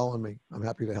call on me. I'm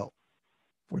happy to help.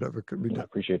 Whatever could be done. I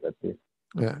appreciate that, Steve.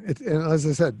 Yeah, and as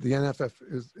I said, the NFF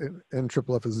and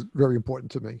Triple F is very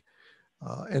important to me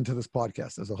and to this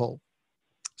podcast as a whole.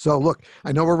 So look,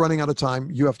 I know we're running out of time.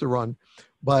 You have to run,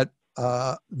 but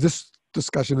this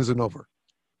discussion isn't over.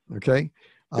 Okay,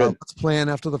 let's plan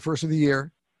after the first of the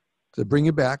year to bring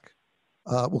you back.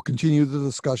 We'll continue the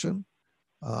discussion.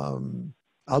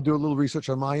 I'll do a little research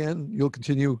on my end. You'll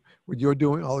continue what you're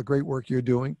doing, all the great work you're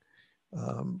doing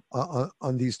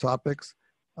on these topics.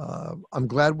 I'm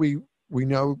glad we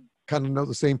know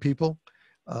the same people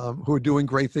who are doing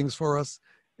great things for us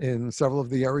in several of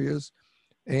the areas.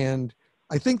 And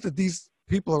I think that these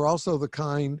people are also the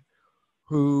kind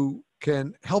who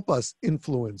can help us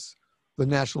influence the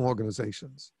national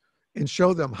organizations and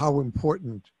show them how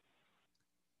important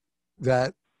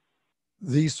that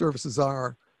these services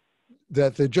are,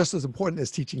 that they're just as important as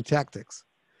teaching tactics.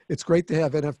 It's great to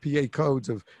have NFPA codes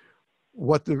of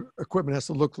what the equipment has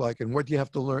to look like and what you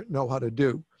have to know how to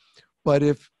do. But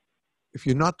if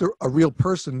you're not a real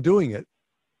person doing it,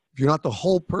 if you're not the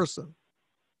whole person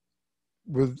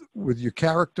with your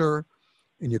character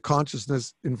and your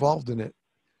consciousness involved in it,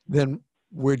 then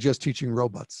we're just teaching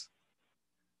robots.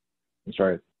 That's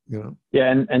right. Yeah,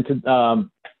 and to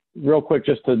real quick,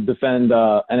 just to defend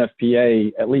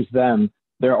NFPA, at least them,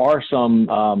 there are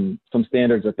some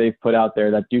standards that they've put out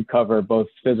there that do cover both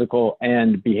physical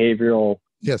and behavioral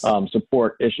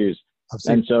support issues.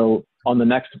 And so on the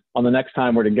next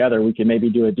time we're together, we can maybe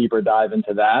do a deeper dive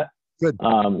into that. Good.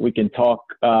 We can talk,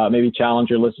 maybe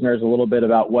challenge your listeners a little bit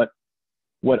about what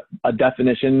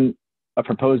a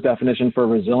proposed definition for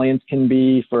resilience can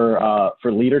be for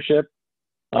leadership.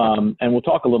 And we'll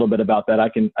talk a little bit about that. I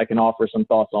can offer some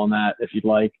thoughts on that if you'd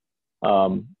like.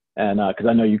 And because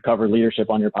I know you cover leadership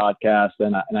on your podcast,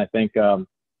 and I think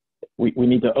we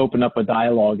need to open up a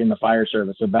dialogue in the fire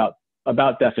service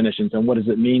about definitions and what does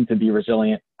it mean to be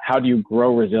resilient? How do you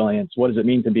grow resilience? What does it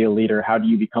mean to be a leader? How do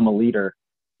you become a leader?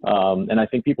 And I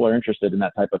think people are interested in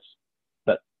that type of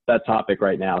that topic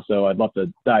right now. So I'd love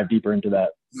to dive deeper into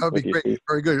that. That would be great.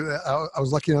 Very good. I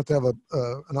was lucky enough to have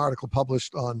an article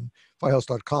published on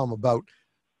firehouse.com about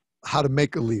how to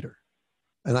make a leader.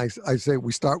 And I say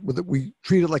we start with it. We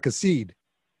treat it like a seed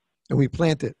and we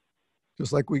plant it,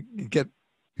 just like we get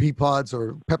pea pods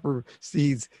or pepper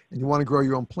seeds and you want to grow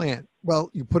your own plant. Well,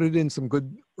 you put it in some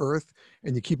good earth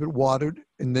and you keep it watered,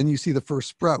 and then you see the first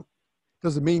sprout.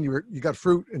 Doesn't mean you got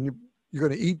fruit and you're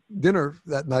going to eat dinner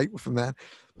that night from that,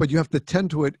 but you have to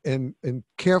tend to it and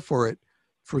care for it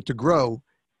to grow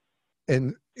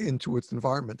and into its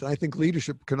environment. And I think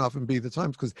leadership can often be the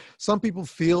times, because some people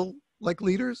feel like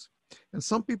leaders and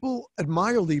some people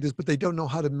admire leaders, but they don't know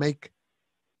how to make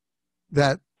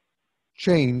that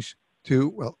change to,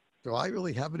 well, do I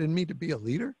really have it in me to be a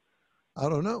leader? I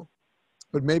don't know.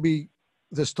 But maybe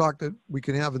this talk that we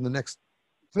can have in the next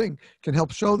thing can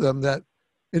help show them that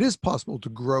it is possible to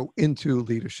grow into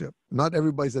leadership. Not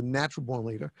everybody's a natural born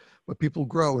leader, but people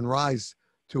grow and rise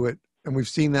to it. And we've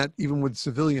seen that even with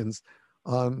civilians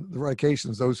on the right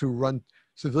occasions.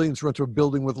 Civilians run to a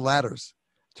building with ladders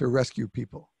to rescue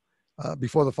people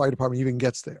before the fire department even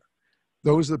gets there.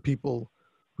 Those are the people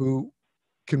who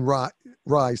can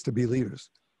rise to be leaders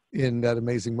in that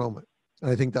amazing moment.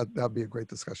 And I think that would be a great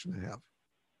discussion to have.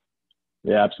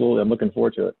 Yeah, absolutely. I'm looking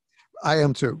forward to it. I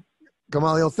am too.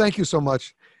 Gamaliel, thank you so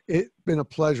much. It's been a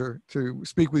pleasure to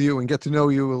speak with you and get to know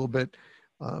you a little bit,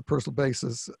 personal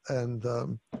basis. And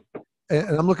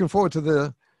I'm looking forward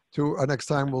to our next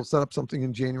time. We'll set up something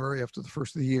in January after the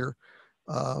first of the year.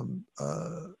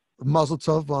 Mazel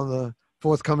tov on the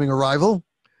forthcoming arrival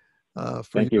for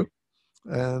Thank you.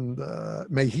 And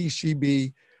may she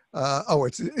be,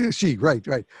 it's she,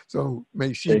 right. So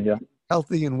may she be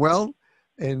healthy and well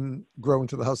and grow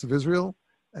into the house of Israel.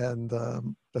 And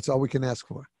that's all we can ask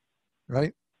for,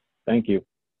 right? Thank you.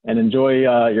 And enjoy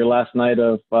your last night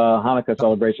of Hanukkah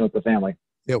celebration with the family.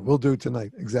 Yeah, we'll do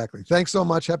tonight. Exactly. Thanks so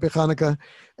much. Happy Hanukkah.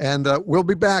 And we'll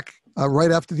be back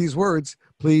right after these words.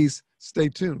 Please stay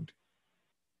tuned.